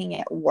making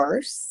it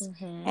worse.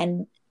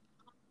 And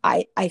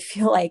I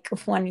feel like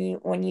when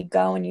you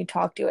go and you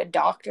talk to a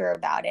doctor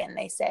about it and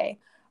they say,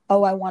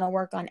 oh, I want to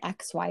work on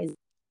XYZ,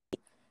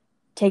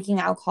 taking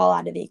alcohol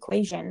out of the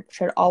equation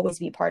should always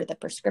be part of the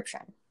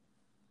prescription.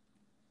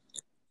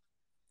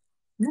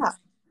 Yeah.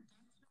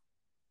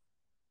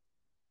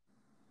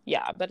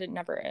 Yeah, but it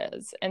never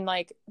is. And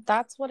like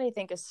that's what I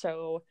think is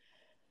so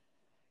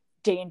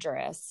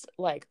dangerous,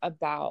 like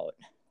about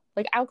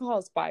like alcohol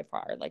is by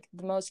far like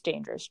the most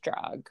dangerous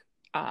drug.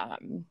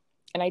 And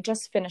I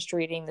just finished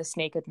reading This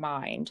Naked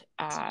Mind,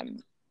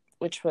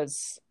 which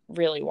was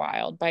really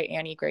wild, by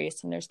Annie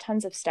Grace, and there's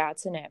tons of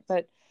stats in it,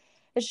 but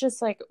it's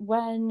just like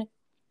when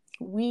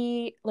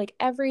we like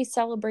every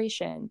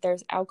celebration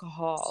there's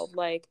alcohol,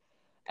 like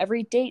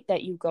every date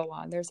that you go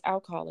on there's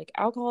alcohol, like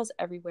alcohol is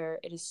everywhere.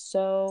 It is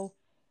so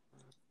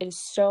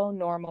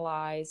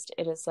normalized.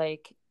 It is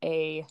like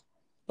a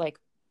like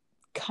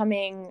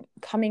coming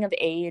of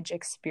age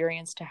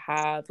experience to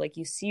have. Like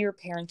you see your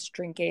parents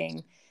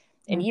drinking,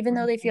 and even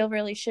though they feel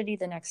really shitty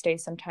the next day,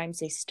 sometimes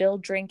they still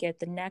drink it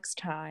the next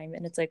time,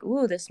 and it's like,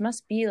 ooh, this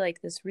must be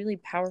like this really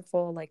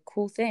powerful, like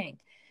cool thing,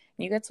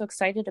 and you get so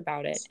excited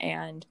about it.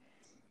 And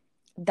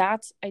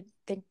I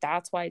think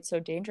that's why it's so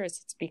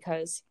dangerous. It's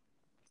because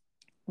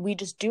we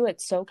just do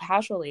it so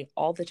casually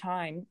all the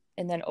time,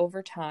 and then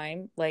over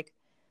time, like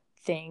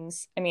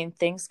things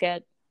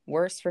get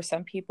worse for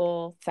some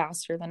people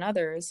faster than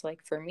others, like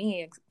for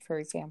me, for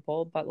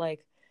example. But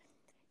like,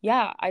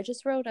 yeah, I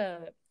just wrote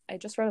a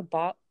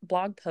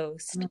blog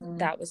post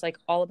that was like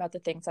all about the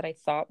things that I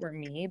thought were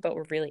me but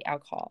were really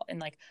alcohol. And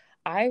like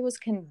I was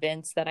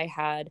convinced that I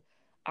had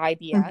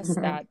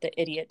IBS that the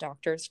idiot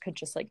doctors could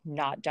just like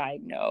not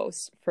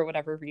diagnose for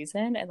whatever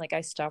reason, and like I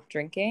stopped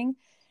drinking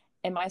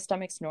and my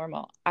stomach's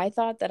normal. I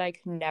thought that I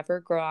could never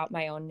grow out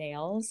my own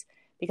nails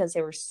because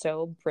they were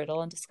so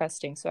brittle and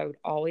disgusting. So I would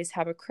always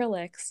have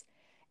acrylics.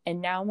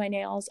 And now my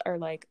nails are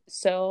like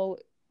so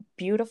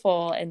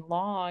beautiful and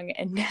long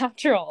and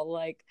natural.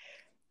 Like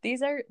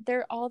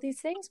they're all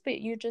these things, but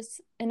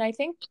and I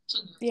think,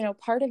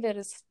 part of it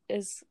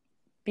is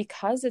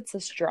because it's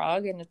this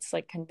drug and it's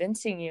like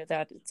convincing you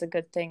that it's a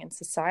good thing, and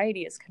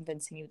society is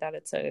convincing you that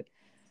it's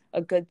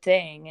a good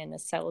thing and a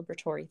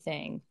celebratory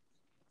thing.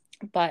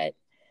 But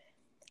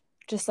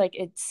just like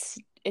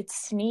it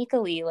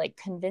sneakily like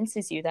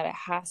convinces you that it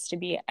has to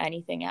be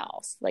anything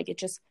else. Like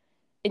it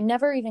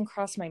never even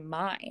crossed my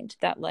mind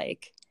that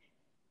like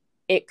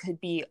it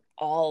could be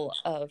all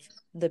of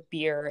the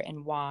beer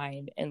and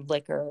wine and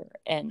liquor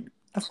and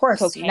Of course,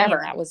 cocaine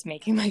never. that was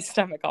making my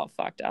stomach all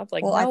fucked up.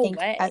 Like, Well, I no think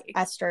way.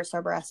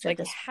 Sober Esther Like,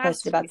 it just has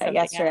posted to be about that something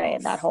yesterday,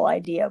 and that else. whole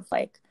idea of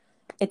like,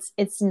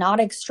 it's not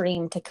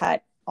extreme to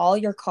cut all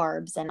your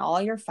carbs and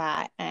all your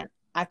fat and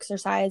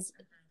exercise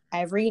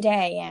every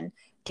day and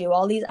do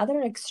all these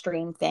other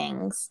extreme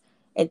things.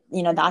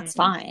 That's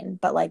fine,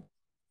 but like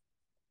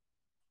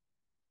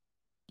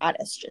that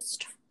is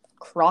just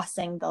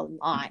crossing the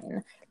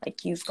line.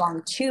 Like you've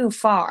gone too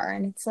far,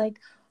 and it's like,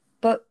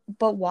 but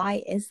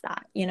why is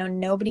that?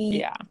 Nobody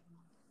Yeah.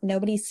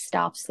 nobody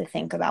stops to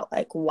think about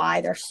like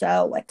why they're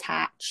so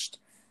attached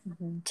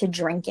to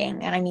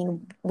drinking. And I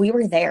mean, we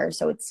were there,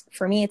 so it's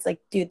for me, it's like,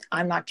 dude,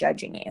 I'm not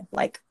judging you.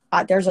 Like,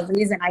 there's a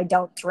reason I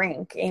don't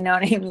drink. You know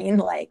what I mean?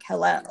 Like,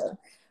 hello.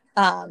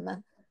 Oh,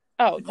 no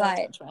But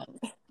judgment.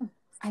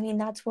 I mean,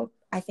 that's what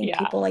I think Yeah.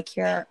 people like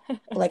here,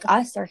 like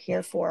us, are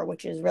here for,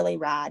 which is really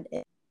rad.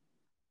 It's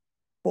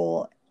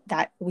cool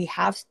that we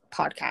have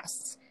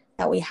podcasts,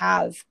 that we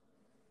have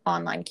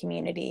online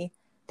community,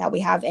 that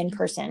we have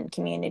in-person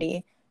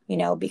community,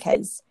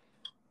 because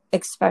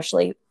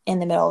especially in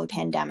the middle of the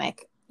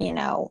pandemic,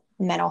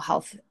 mental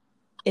health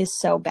is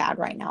so bad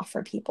right now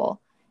for people.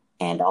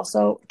 And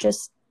also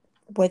just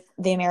with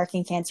the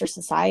American Cancer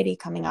Society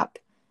coming up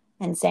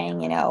and saying,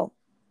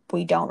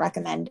 we don't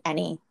recommend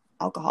any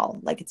alcohol.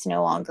 Like it's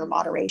no longer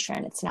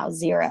moderation, it's now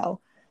zero.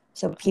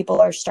 So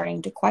people are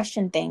starting to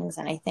question things.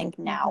 And I think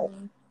now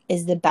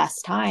is the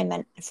best time.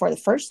 And for the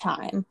first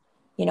time,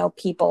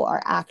 people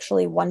are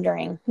actually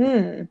wondering,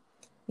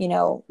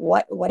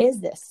 what is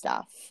this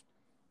stuff?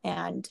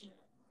 And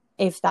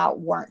if that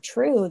weren't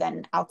true,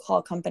 then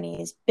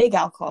big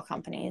alcohol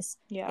companies,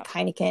 like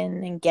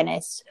Heineken and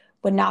Guinness,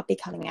 would not be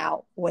coming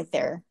out with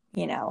their,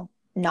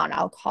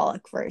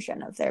 non-alcoholic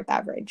version of their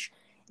beverage.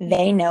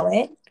 They know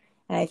it.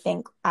 And I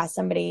think as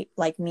somebody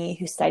like me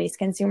who studies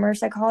consumer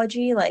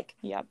psychology, like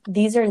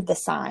these are the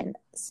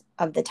signs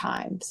of the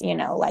times,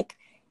 like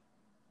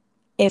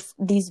if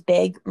these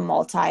big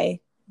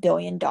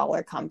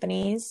multi-billion-dollar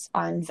companies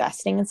are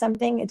investing in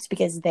something, it's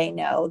because they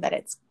know that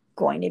it's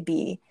going to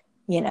be,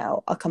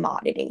 a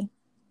commodity.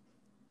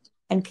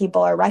 And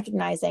people are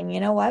recognizing,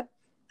 what?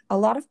 A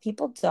lot of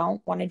people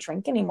don't want to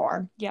drink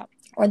anymore. Yeah.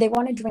 Or they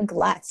want to drink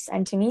less.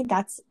 And to me,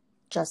 that's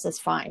just as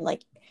fine.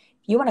 Like,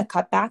 if you want to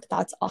cut back,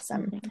 that's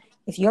awesome. Mm-hmm.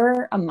 If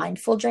you're a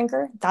mindful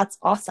drinker, that's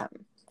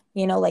awesome.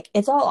 Like,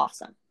 it's all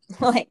awesome.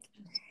 Like,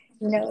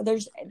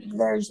 there's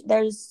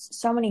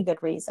so many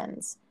good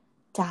reasons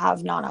to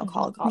have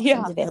non-alcoholic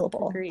options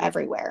available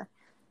everywhere.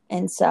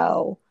 And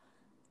so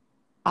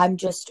I'm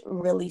just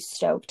really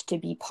stoked to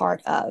be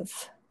part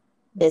of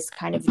this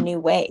kind of new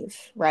wave,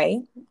 right?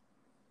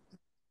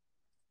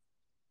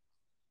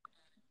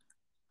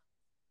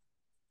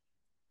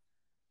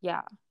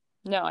 Yeah.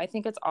 No, I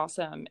think it's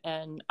awesome.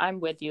 And I'm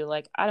with you.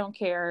 Like, I don't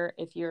care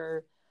if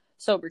you're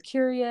sober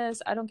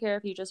curious. I don't care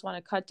if you just want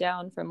to cut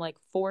down from like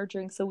 4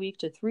 drinks a week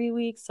to 3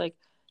 weeks. Like,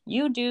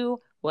 you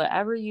do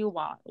whatever you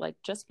want. Like,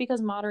 just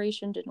because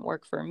moderation didn't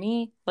work for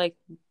me, like,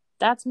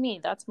 that's me.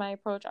 That's my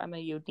approach. I'm a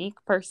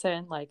unique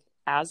person, like,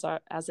 as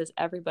is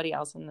everybody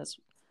else on this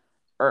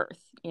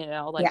earth.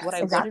 Like, what Yes,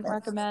 I wouldn't exactly.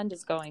 recommend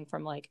is going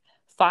from like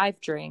 5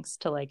 drinks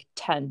to like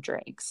 10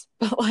 drinks.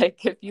 But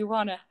like, if you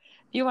want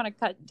to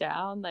cut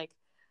down, like,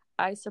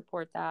 I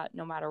support that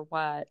no matter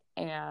what.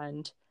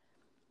 And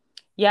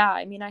yeah,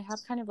 I mean, I have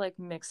kind of like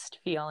mixed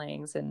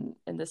feelings, and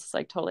this is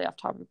like totally off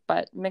topic,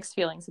 but mixed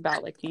feelings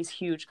about like these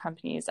huge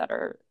companies that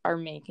are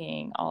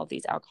making all of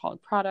these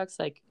alcoholic products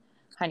like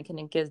Heineken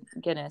and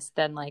Guinness,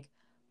 then like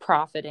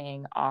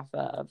profiting off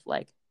of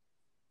like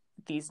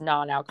these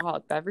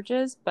non-alcoholic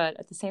beverages. But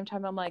at the same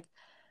time, I'm like,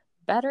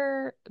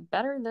 better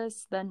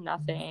this than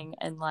nothing.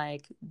 And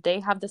like,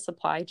 they have the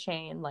supply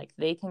chain, like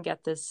they can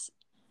get this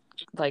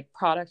like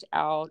product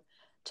out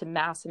to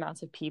mass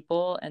amounts of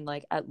people, and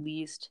like at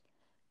least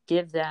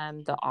give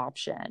them the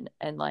option.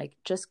 And like,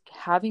 just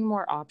having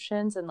more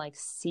options and like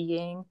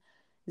seeing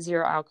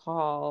zero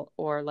alcohol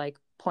or like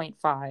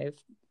 0.5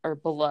 or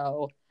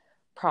below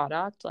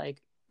product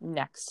like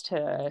next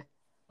to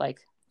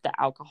like the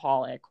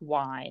alcoholic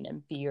wine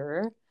and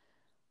beer,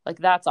 like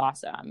that's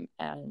awesome.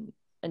 And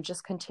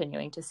just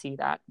continuing to see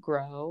that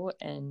grow,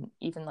 and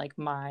even like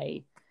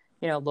my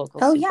local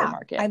Oh yeah,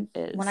 supermarket I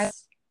when I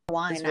is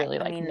wine, really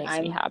I like mean, makes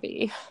me I'm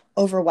happy.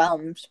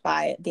 overwhelmed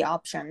by the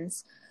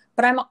options.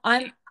 But I'm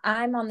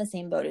on the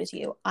same boat as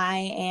you. I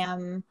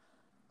am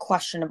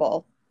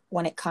questionable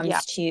when it Yeah.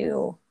 comes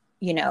to,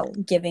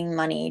 giving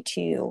money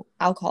to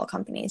alcohol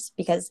companies,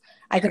 because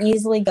I can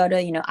easily go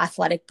to,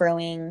 Athletic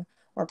Brewing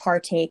or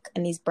partake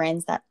in these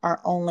brands that are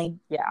only,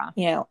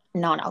 Yeah.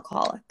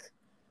 non-alcoholic.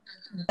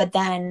 But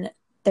then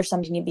there's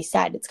something to be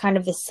said. It's kind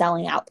of the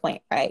selling out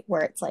point, right?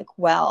 Where it's like,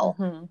 well,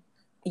 Mm-hmm.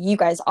 you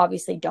guys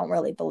obviously don't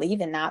really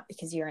believe in that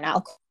because you're an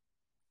alcohol,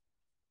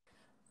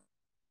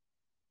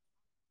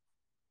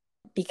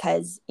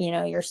 because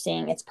you're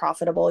seeing it's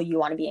profitable, you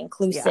want to be Yeah.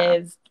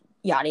 inclusive,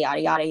 yada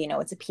yada yada,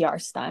 it's a PR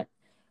stunt.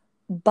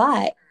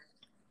 But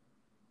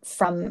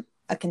from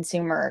a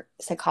consumer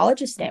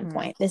psychologist Mm-hmm.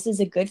 standpoint, this is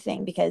a good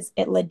thing because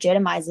it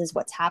legitimizes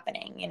what's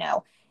happening.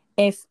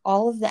 If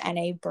all of the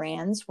NA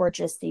brands were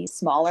just these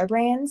smaller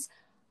brands,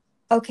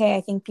 okay,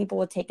 I think people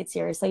would take it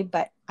seriously.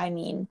 But I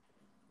mean,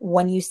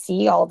 when you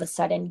see all of a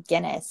sudden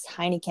Guinness,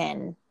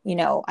 Heineken,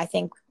 I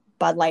think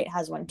Bud Light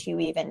has one too,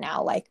 even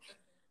now, like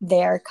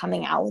they're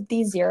coming out with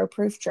these zero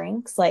proof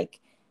drinks, like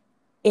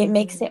it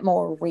makes Mm-hmm. it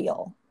more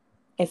real,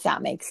 if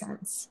that makes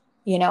sense,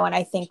 and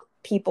I think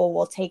people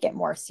will take it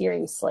more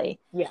seriously.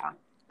 Yeah.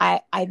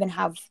 I even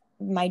have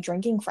my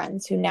drinking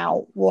friends who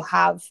now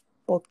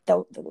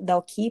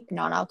they'll keep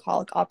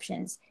non-alcoholic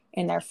options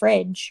in their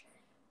fridge,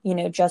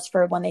 just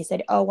for when they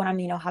said, oh, when I'm,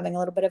 having a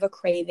little bit of a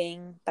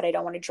craving, but I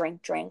don't want to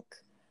drink,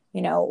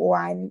 or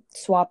I'm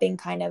swapping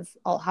kind of,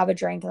 I'll have a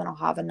drink and then I'll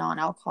have a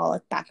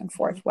non-alcoholic back and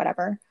forth, Mm-hmm.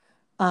 whatever.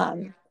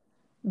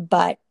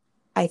 But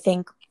I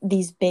think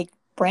these big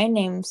brand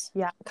names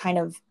Yeah. kind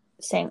of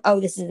saying,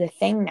 oh, this is a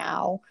thing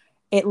now,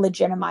 it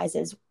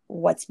legitimizes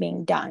what's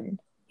being done,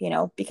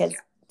 because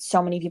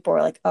so many people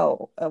were like,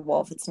 oh,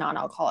 well, if it's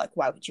non-alcoholic,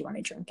 why would you want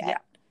to drink it? Yeah.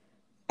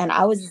 And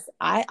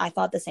I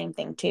thought the same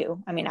thing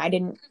too. I mean, I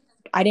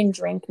didn't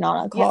drink Yeah.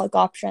 non-alcoholic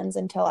options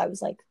until I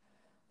was like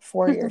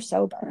 4 years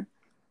sober.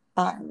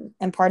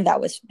 And part of that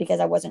was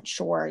because I wasn't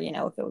sure,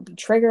 if it would be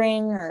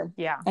triggering or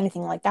Yeah.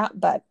 anything like that.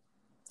 But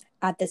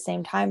at the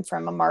same time,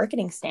 from a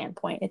marketing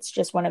standpoint, it's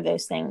just one of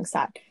those things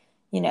that,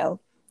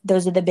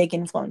 those are the big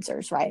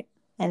influencers, right?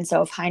 And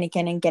so if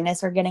Heineken and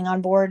Guinness are getting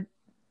on board,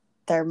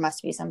 there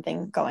must be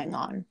something going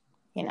on,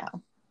 you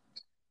know.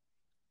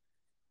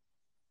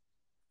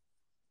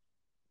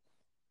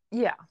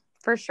 Yeah,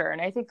 for sure.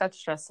 And I think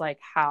that's just like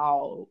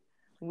how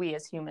we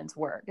as humans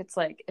work. It's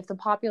like, if the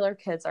popular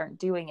kids aren't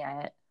doing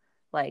it,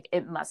 like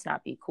it must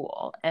not be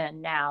cool.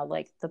 And now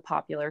like the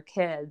popular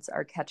kids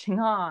are catching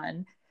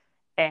on,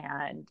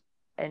 and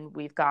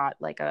we've got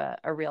like a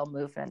real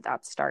movement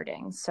that's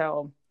starting.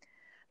 So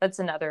that's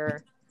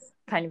another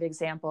kind of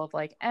example of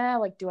like,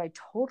 do I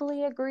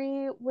totally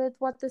agree with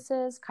what this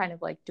is? Kind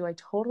of like, do I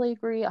totally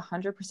agree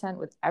 100%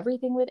 with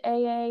everything with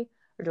AA?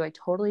 Or do I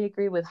totally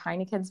agree with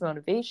Heineken's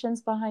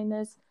motivations behind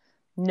this?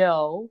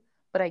 No,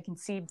 but I can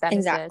see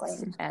benefits,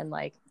 Exactly. and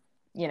like,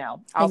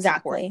 I'll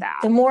support Exactly. that.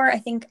 The more I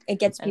think it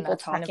gets And people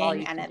that's kind of all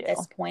talking, you and can at do.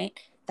 this point,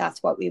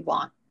 that's what we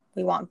want.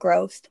 We want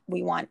growth.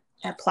 We want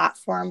a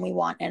platform. We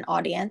want an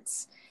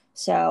audience.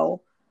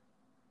 So,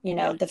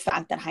 Yeah. the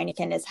fact that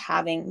Heineken is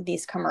having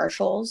these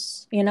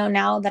commercials,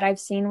 now that I've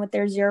seen with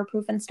their zero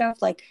proof and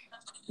stuff, like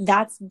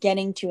that's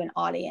getting to an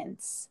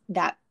audience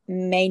that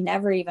may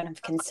never even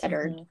have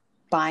considered Mm-hmm.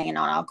 buying a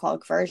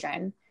non-alcoholic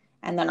version.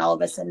 And then all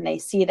of a sudden they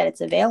see that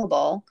it's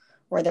available,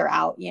 or they're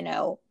out,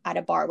 at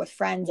a bar with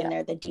friends and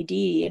Yeah. they're the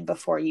DD, and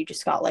before you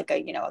just got like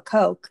a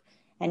Coke,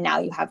 and now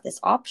you have this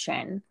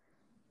option.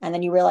 And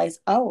then you realize,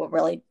 oh, it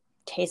really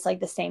tastes like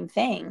the same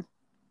thing.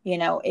 You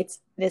know, it's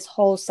this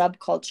whole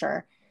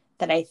subculture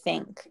that I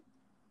think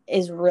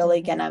is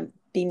really going to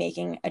be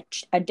making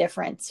a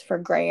difference for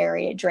gray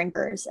area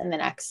drinkers in the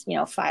next,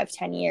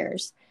 5-10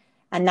 years.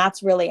 And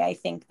that's really, I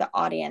think, the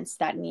audience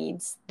that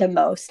needs the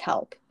most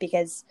help,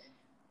 because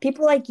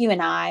people like you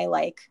and I,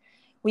 like,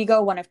 we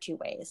go one of two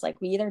ways. Like,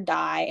 we either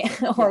die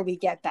or we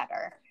get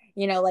better,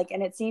 like,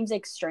 and it seems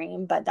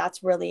extreme, but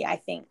that's really, I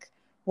think,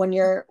 when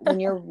you're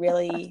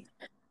really,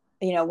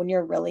 when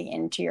you're really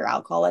into your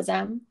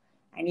alcoholism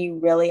and you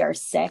really are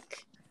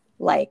sick,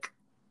 like,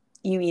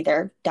 you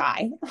either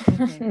die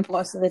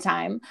most of the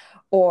time,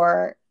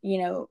 or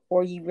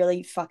or you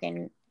really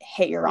fucking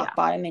hit your rock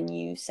bottom and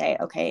you say,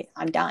 okay,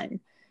 I'm done.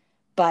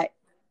 But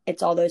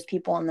it's all those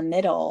people in the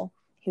middle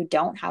who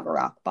don't have a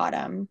rock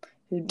bottom,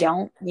 who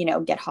don't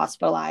get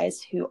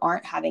hospitalized, who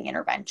aren't having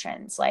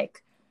interventions,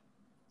 like,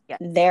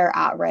 they're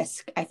at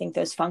risk. I think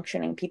those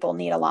functioning people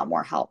need a lot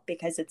more help,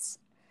 because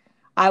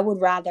I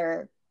would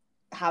rather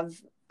have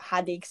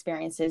had the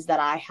experiences that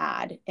I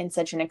had in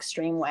such an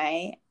extreme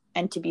way,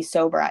 and to be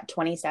sober at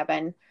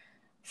 27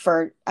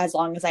 for as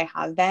long as I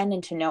have been,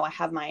 and to know I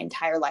have my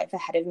entire life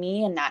ahead of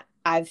me, and that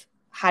I've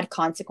had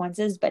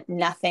consequences, but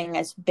nothing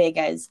as big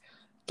as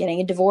getting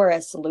a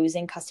divorce,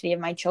 losing custody of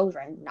my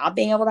children, not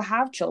being able to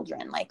have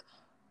children, like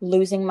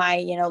losing my,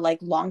 like,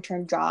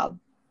 long-term job,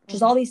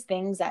 just all these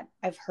things that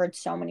I've heard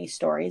so many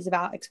stories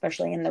about,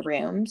 especially in the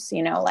rooms,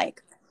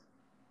 like,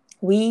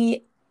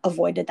 we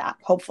avoided that,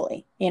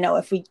 hopefully,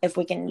 if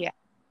we can,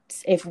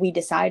 if we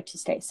decide to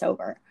stay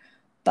sober.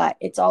 But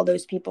it's all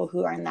those people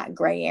who are in that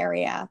gray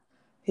area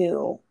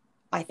who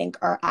I think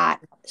are at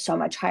so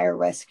much higher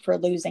risk for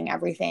losing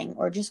everything,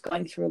 or just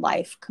going through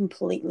life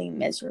completely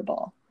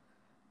miserable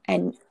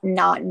and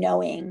not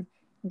knowing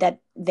that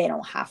they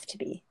don't have to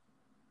be.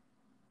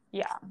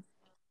 Yeah.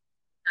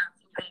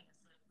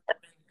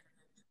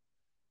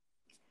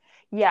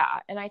 Yeah.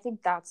 And I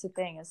think that's the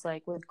thing, is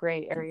like, with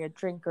gray area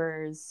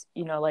drinkers,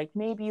 like,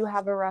 maybe you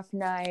have a rough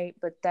night,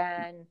 but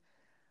then,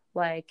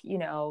 like,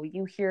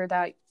 you hear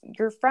that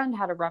your friend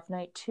had a rough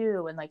night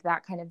too, and like,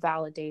 that kind of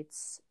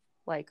validates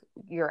like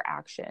your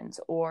actions,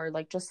 or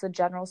like just the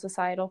general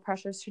societal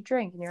pressures to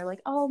drink, and you're like,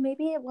 oh,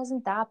 maybe it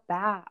wasn't that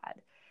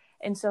bad.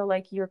 And so,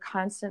 like, you're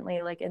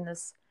constantly like in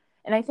this,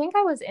 and I think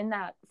I was in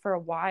that for a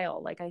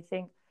while. Like, I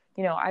think,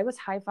 I was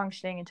high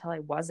functioning until I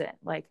wasn't.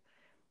 Like,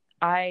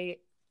 I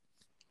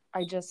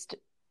just,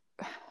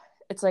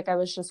 it's like I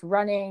was just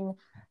running,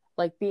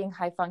 like, being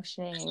high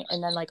functioning,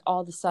 and then, like, all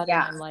of a sudden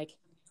I'm like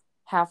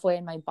halfway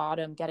in my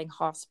bottom, getting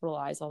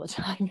hospitalized all the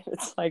time.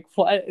 It's like,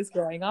 what is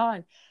going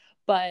on?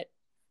 But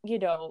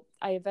I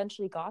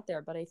eventually got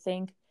there. But I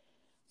think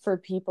for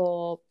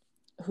people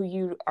who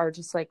you are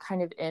just like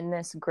kind of in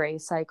this gray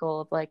cycle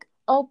of like,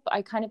 oh,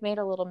 I kind of made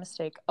a little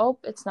mistake, oh,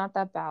 it's not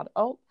that bad,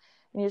 oh,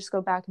 and you just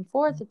go back and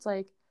forth, it's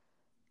like,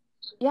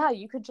 yeah,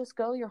 you could just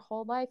go your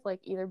whole life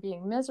like either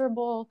being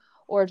miserable,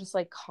 or just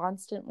like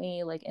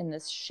constantly like in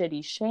this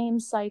shitty shame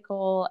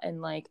cycle,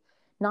 and like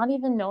not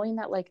even knowing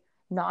that like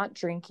not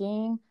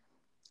drinking,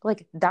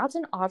 like, that's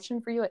an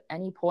option for you at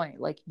any point.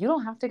 Like, you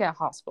don't have to get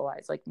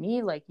hospitalized like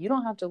me, like, you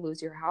don't have to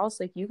lose your house.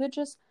 Like, you could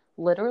just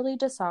literally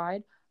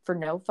decide for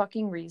no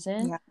fucking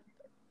reason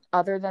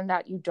other than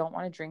that you don't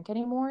want to drink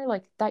anymore,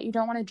 like, that you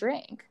don't want to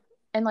drink,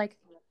 and like,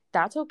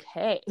 that's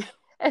okay.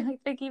 And I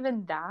think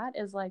even that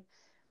is like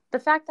the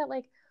fact that,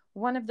 like,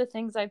 one of the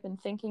things I've been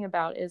thinking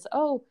about is,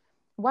 oh,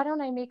 why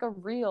don't I make a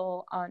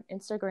reel on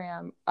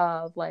Instagram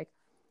of like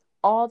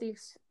all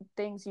these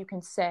things you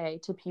can say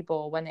to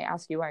people when they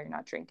ask you why you're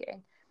not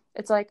drinking.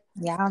 It's like,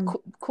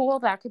 cool,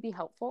 that could be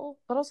helpful,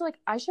 but also like,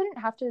 I shouldn't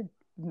have to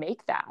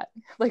make that.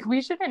 Like,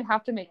 we shouldn't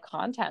have to make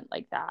content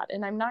like that.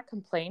 And I'm not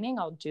complaining,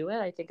 I'll do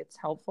it. I think it's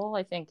helpful.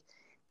 I think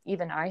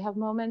even I have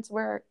moments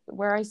where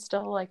I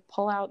still like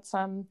pull out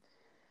some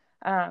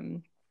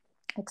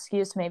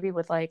excuse, maybe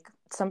with like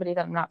somebody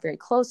that I'm not very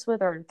close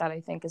with, or that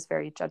I think is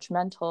very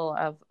judgmental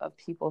of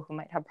people who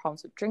might have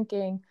problems with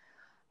drinking.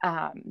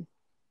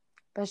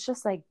 But it's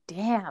just like,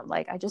 damn,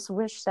 like, I just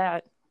wish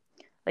that,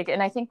 like,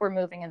 and I think we're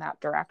moving in that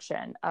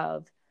direction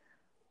of,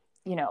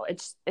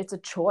 it's a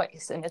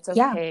choice, and it's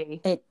okay.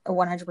 Yeah, it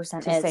 100%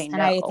 is. Say no,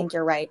 and I think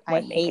you're right.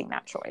 I hate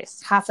that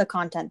choice. Half the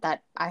content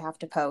that I have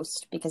to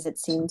post because it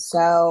seems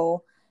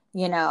so,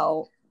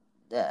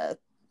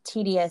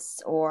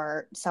 tedious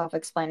or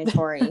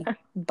self-explanatory,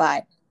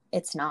 but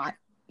it's not,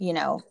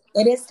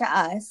 it is to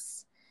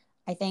us,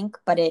 I think,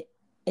 but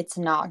it's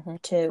not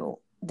to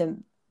the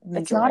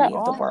majority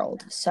of the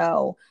world.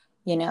 So,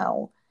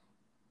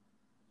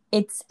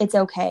 it's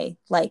okay.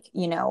 Like,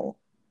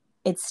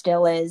 it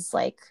still is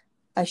like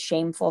a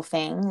shameful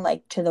thing,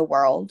 like, to the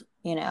world,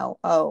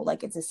 oh,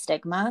 like, it's a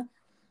stigma.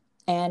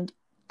 And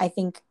I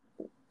think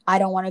I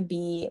don't want to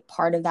be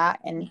part of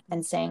that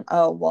and saying,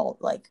 oh, well,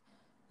 like,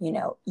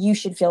 you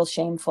should feel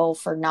shameful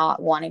for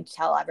not wanting to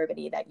tell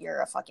everybody that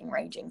you're a fucking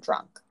raging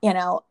drunk.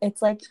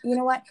 It's like, you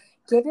know what?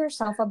 Give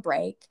yourself a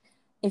break.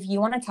 If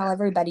you want to tell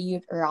everybody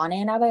you're on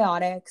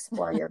antibiotics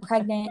or you're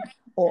pregnant,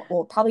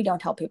 or probably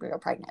don't tell people you're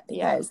pregnant,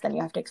 because then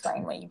you have to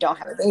explain when you don't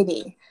have a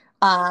baby.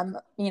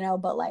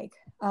 But like,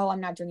 oh,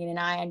 I'm not drinking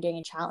tonight, I'm doing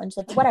a challenge,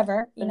 like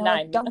whatever, The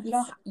like 9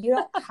 you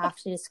don't have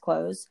to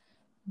disclose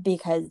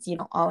because you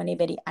don't owe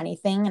anybody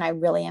anything. And I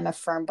really am a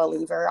firm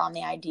believer on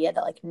the idea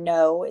that like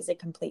no is a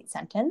complete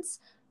sentence.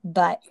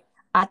 But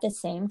at the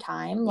same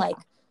time, Yeah. like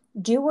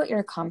do what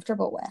you're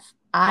comfortable with.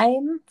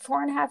 I'm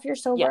 4.5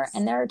 years sober, Yes.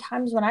 and there are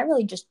times when I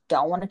really just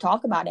don't want to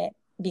talk about it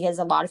because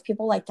a lot of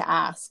people like to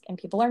ask and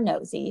people are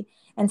nosy.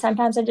 And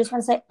sometimes I just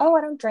want to say, oh,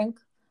 I don't drink,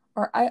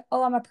 or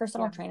I'm a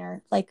personal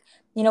trainer. Like,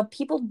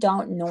 people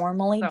don't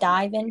normally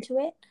dive into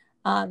it.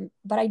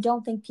 But I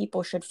don't think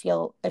people should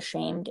feel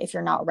ashamed if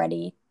you're not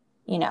ready,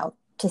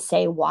 to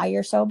say why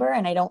you're sober.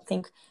 And I don't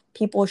think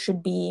people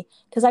should be,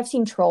 because I've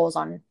seen trolls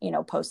on,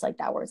 posts like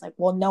that where it's like,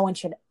 well, no one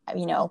should,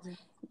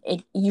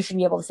 you should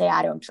be able to say,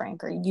 I don't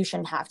drink, or you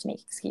shouldn't have to make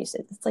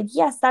excuses. It's like,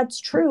 yes, that's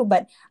true.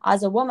 But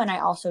as a woman, I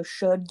also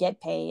should get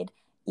paid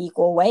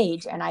equal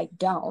wage, and I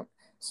don't.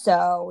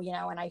 So,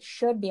 and I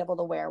should be able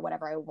to wear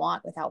whatever I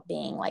want without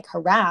being like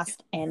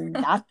harassed. And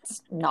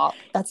that's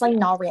like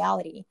not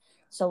reality.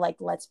 So like,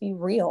 let's be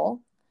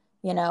real,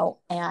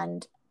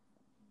 and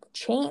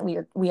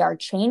change. We are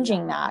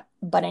changing that.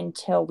 But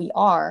until we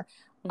are,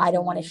 I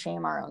don't want to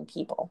shame our own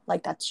people.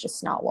 Like, that's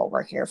just not what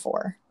we're here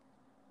for.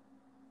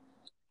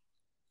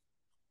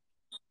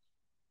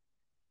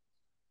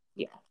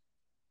 Yeah.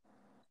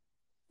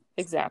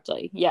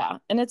 Exactly. Yeah.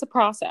 And it's a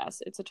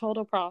process. It's a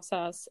total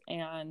process.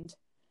 And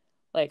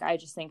like, I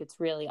just think it's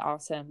really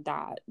awesome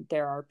that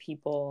there are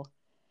people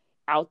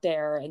out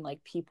there and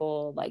like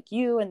people like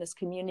you in this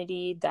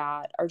community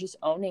that are just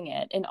owning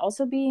it and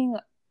also being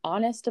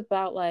honest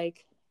about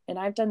like, and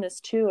I've done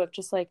this too, of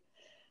just like,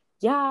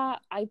 yeah,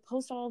 I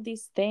post all of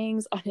these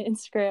things on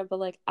Instagram, but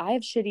like I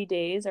have shitty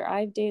days, or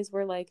I have days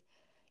where like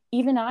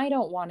even I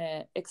don't want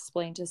to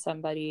explain to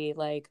somebody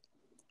like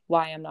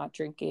why I'm not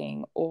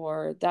drinking,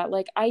 or that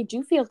like I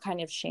do feel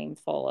kind of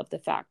shameful of the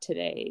fact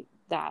today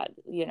that,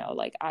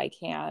 like I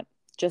can't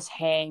just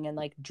hang and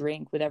like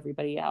drink with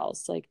everybody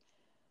else. Like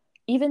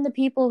even the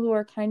people who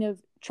are kind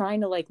of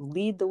trying to like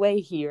lead the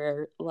way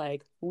here,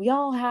 like we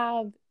all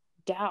have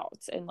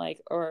doubts and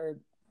like, or,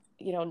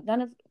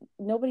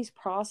 nobody's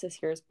process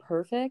here is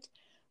perfect,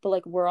 but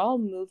like we're all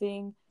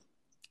moving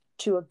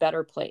to a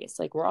better place.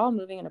 Like we're all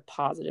moving in a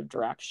positive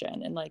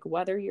direction. And like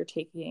whether you're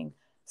taking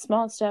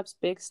small steps,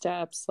 big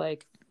steps,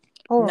 like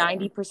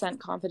 90%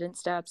 confident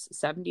steps,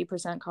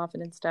 70%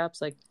 confident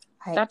steps, like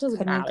that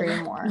doesn't matter.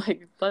 Agree more.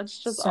 Like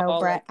let's just so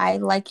all Brett, like, I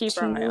like keep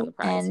our eye on the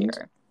prize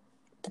here.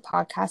 The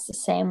podcast the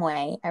same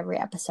way every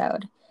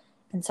episode.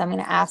 And so I'm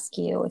going to ask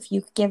you if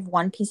you could give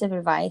one piece of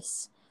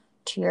advice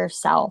to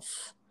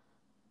yourself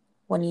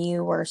when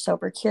you were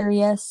sober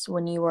curious,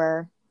 when you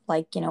were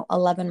like,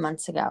 11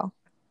 months ago,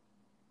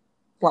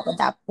 what would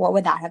that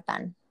have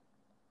been?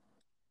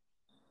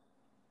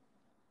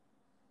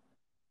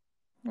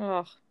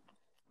 Oh.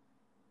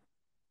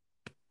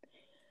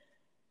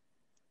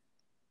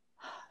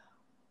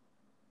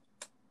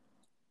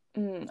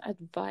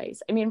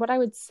 Advice. I mean, what I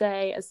would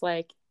say is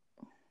like,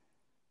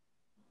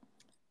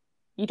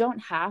 you don't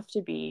have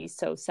to be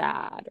so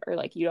sad, or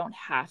like you don't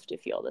have to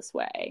feel this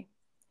way.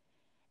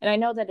 And I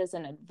know that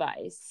isn't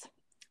advice,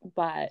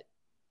 but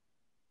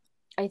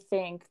I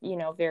think,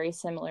 very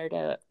similar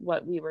to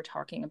what we were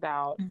talking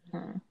about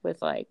with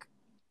like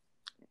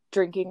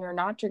drinking or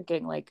not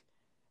drinking, like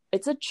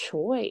it's a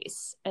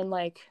choice. And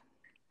like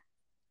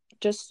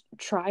just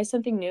try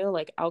something new.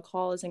 Like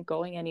alcohol isn't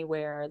going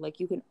anywhere. Like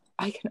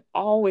I can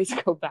always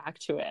go back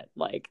to it.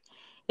 Like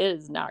it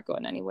is not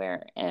going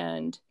anywhere.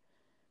 And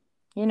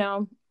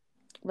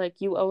like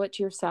you owe it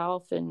to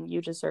yourself, and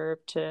you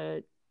deserve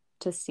to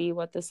see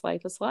what this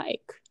life is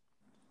like.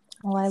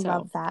 Well, I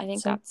love that. I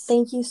think so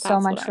thank you so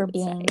much for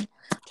being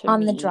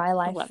on the Dry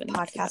Life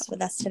podcast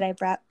with us today,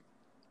 Brett.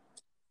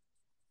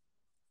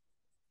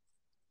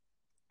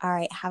 All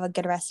right. Have a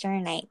good rest of your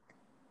night.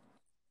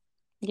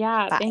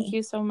 Yeah. Bye. Thank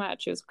you so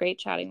much. It was great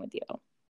chatting with you.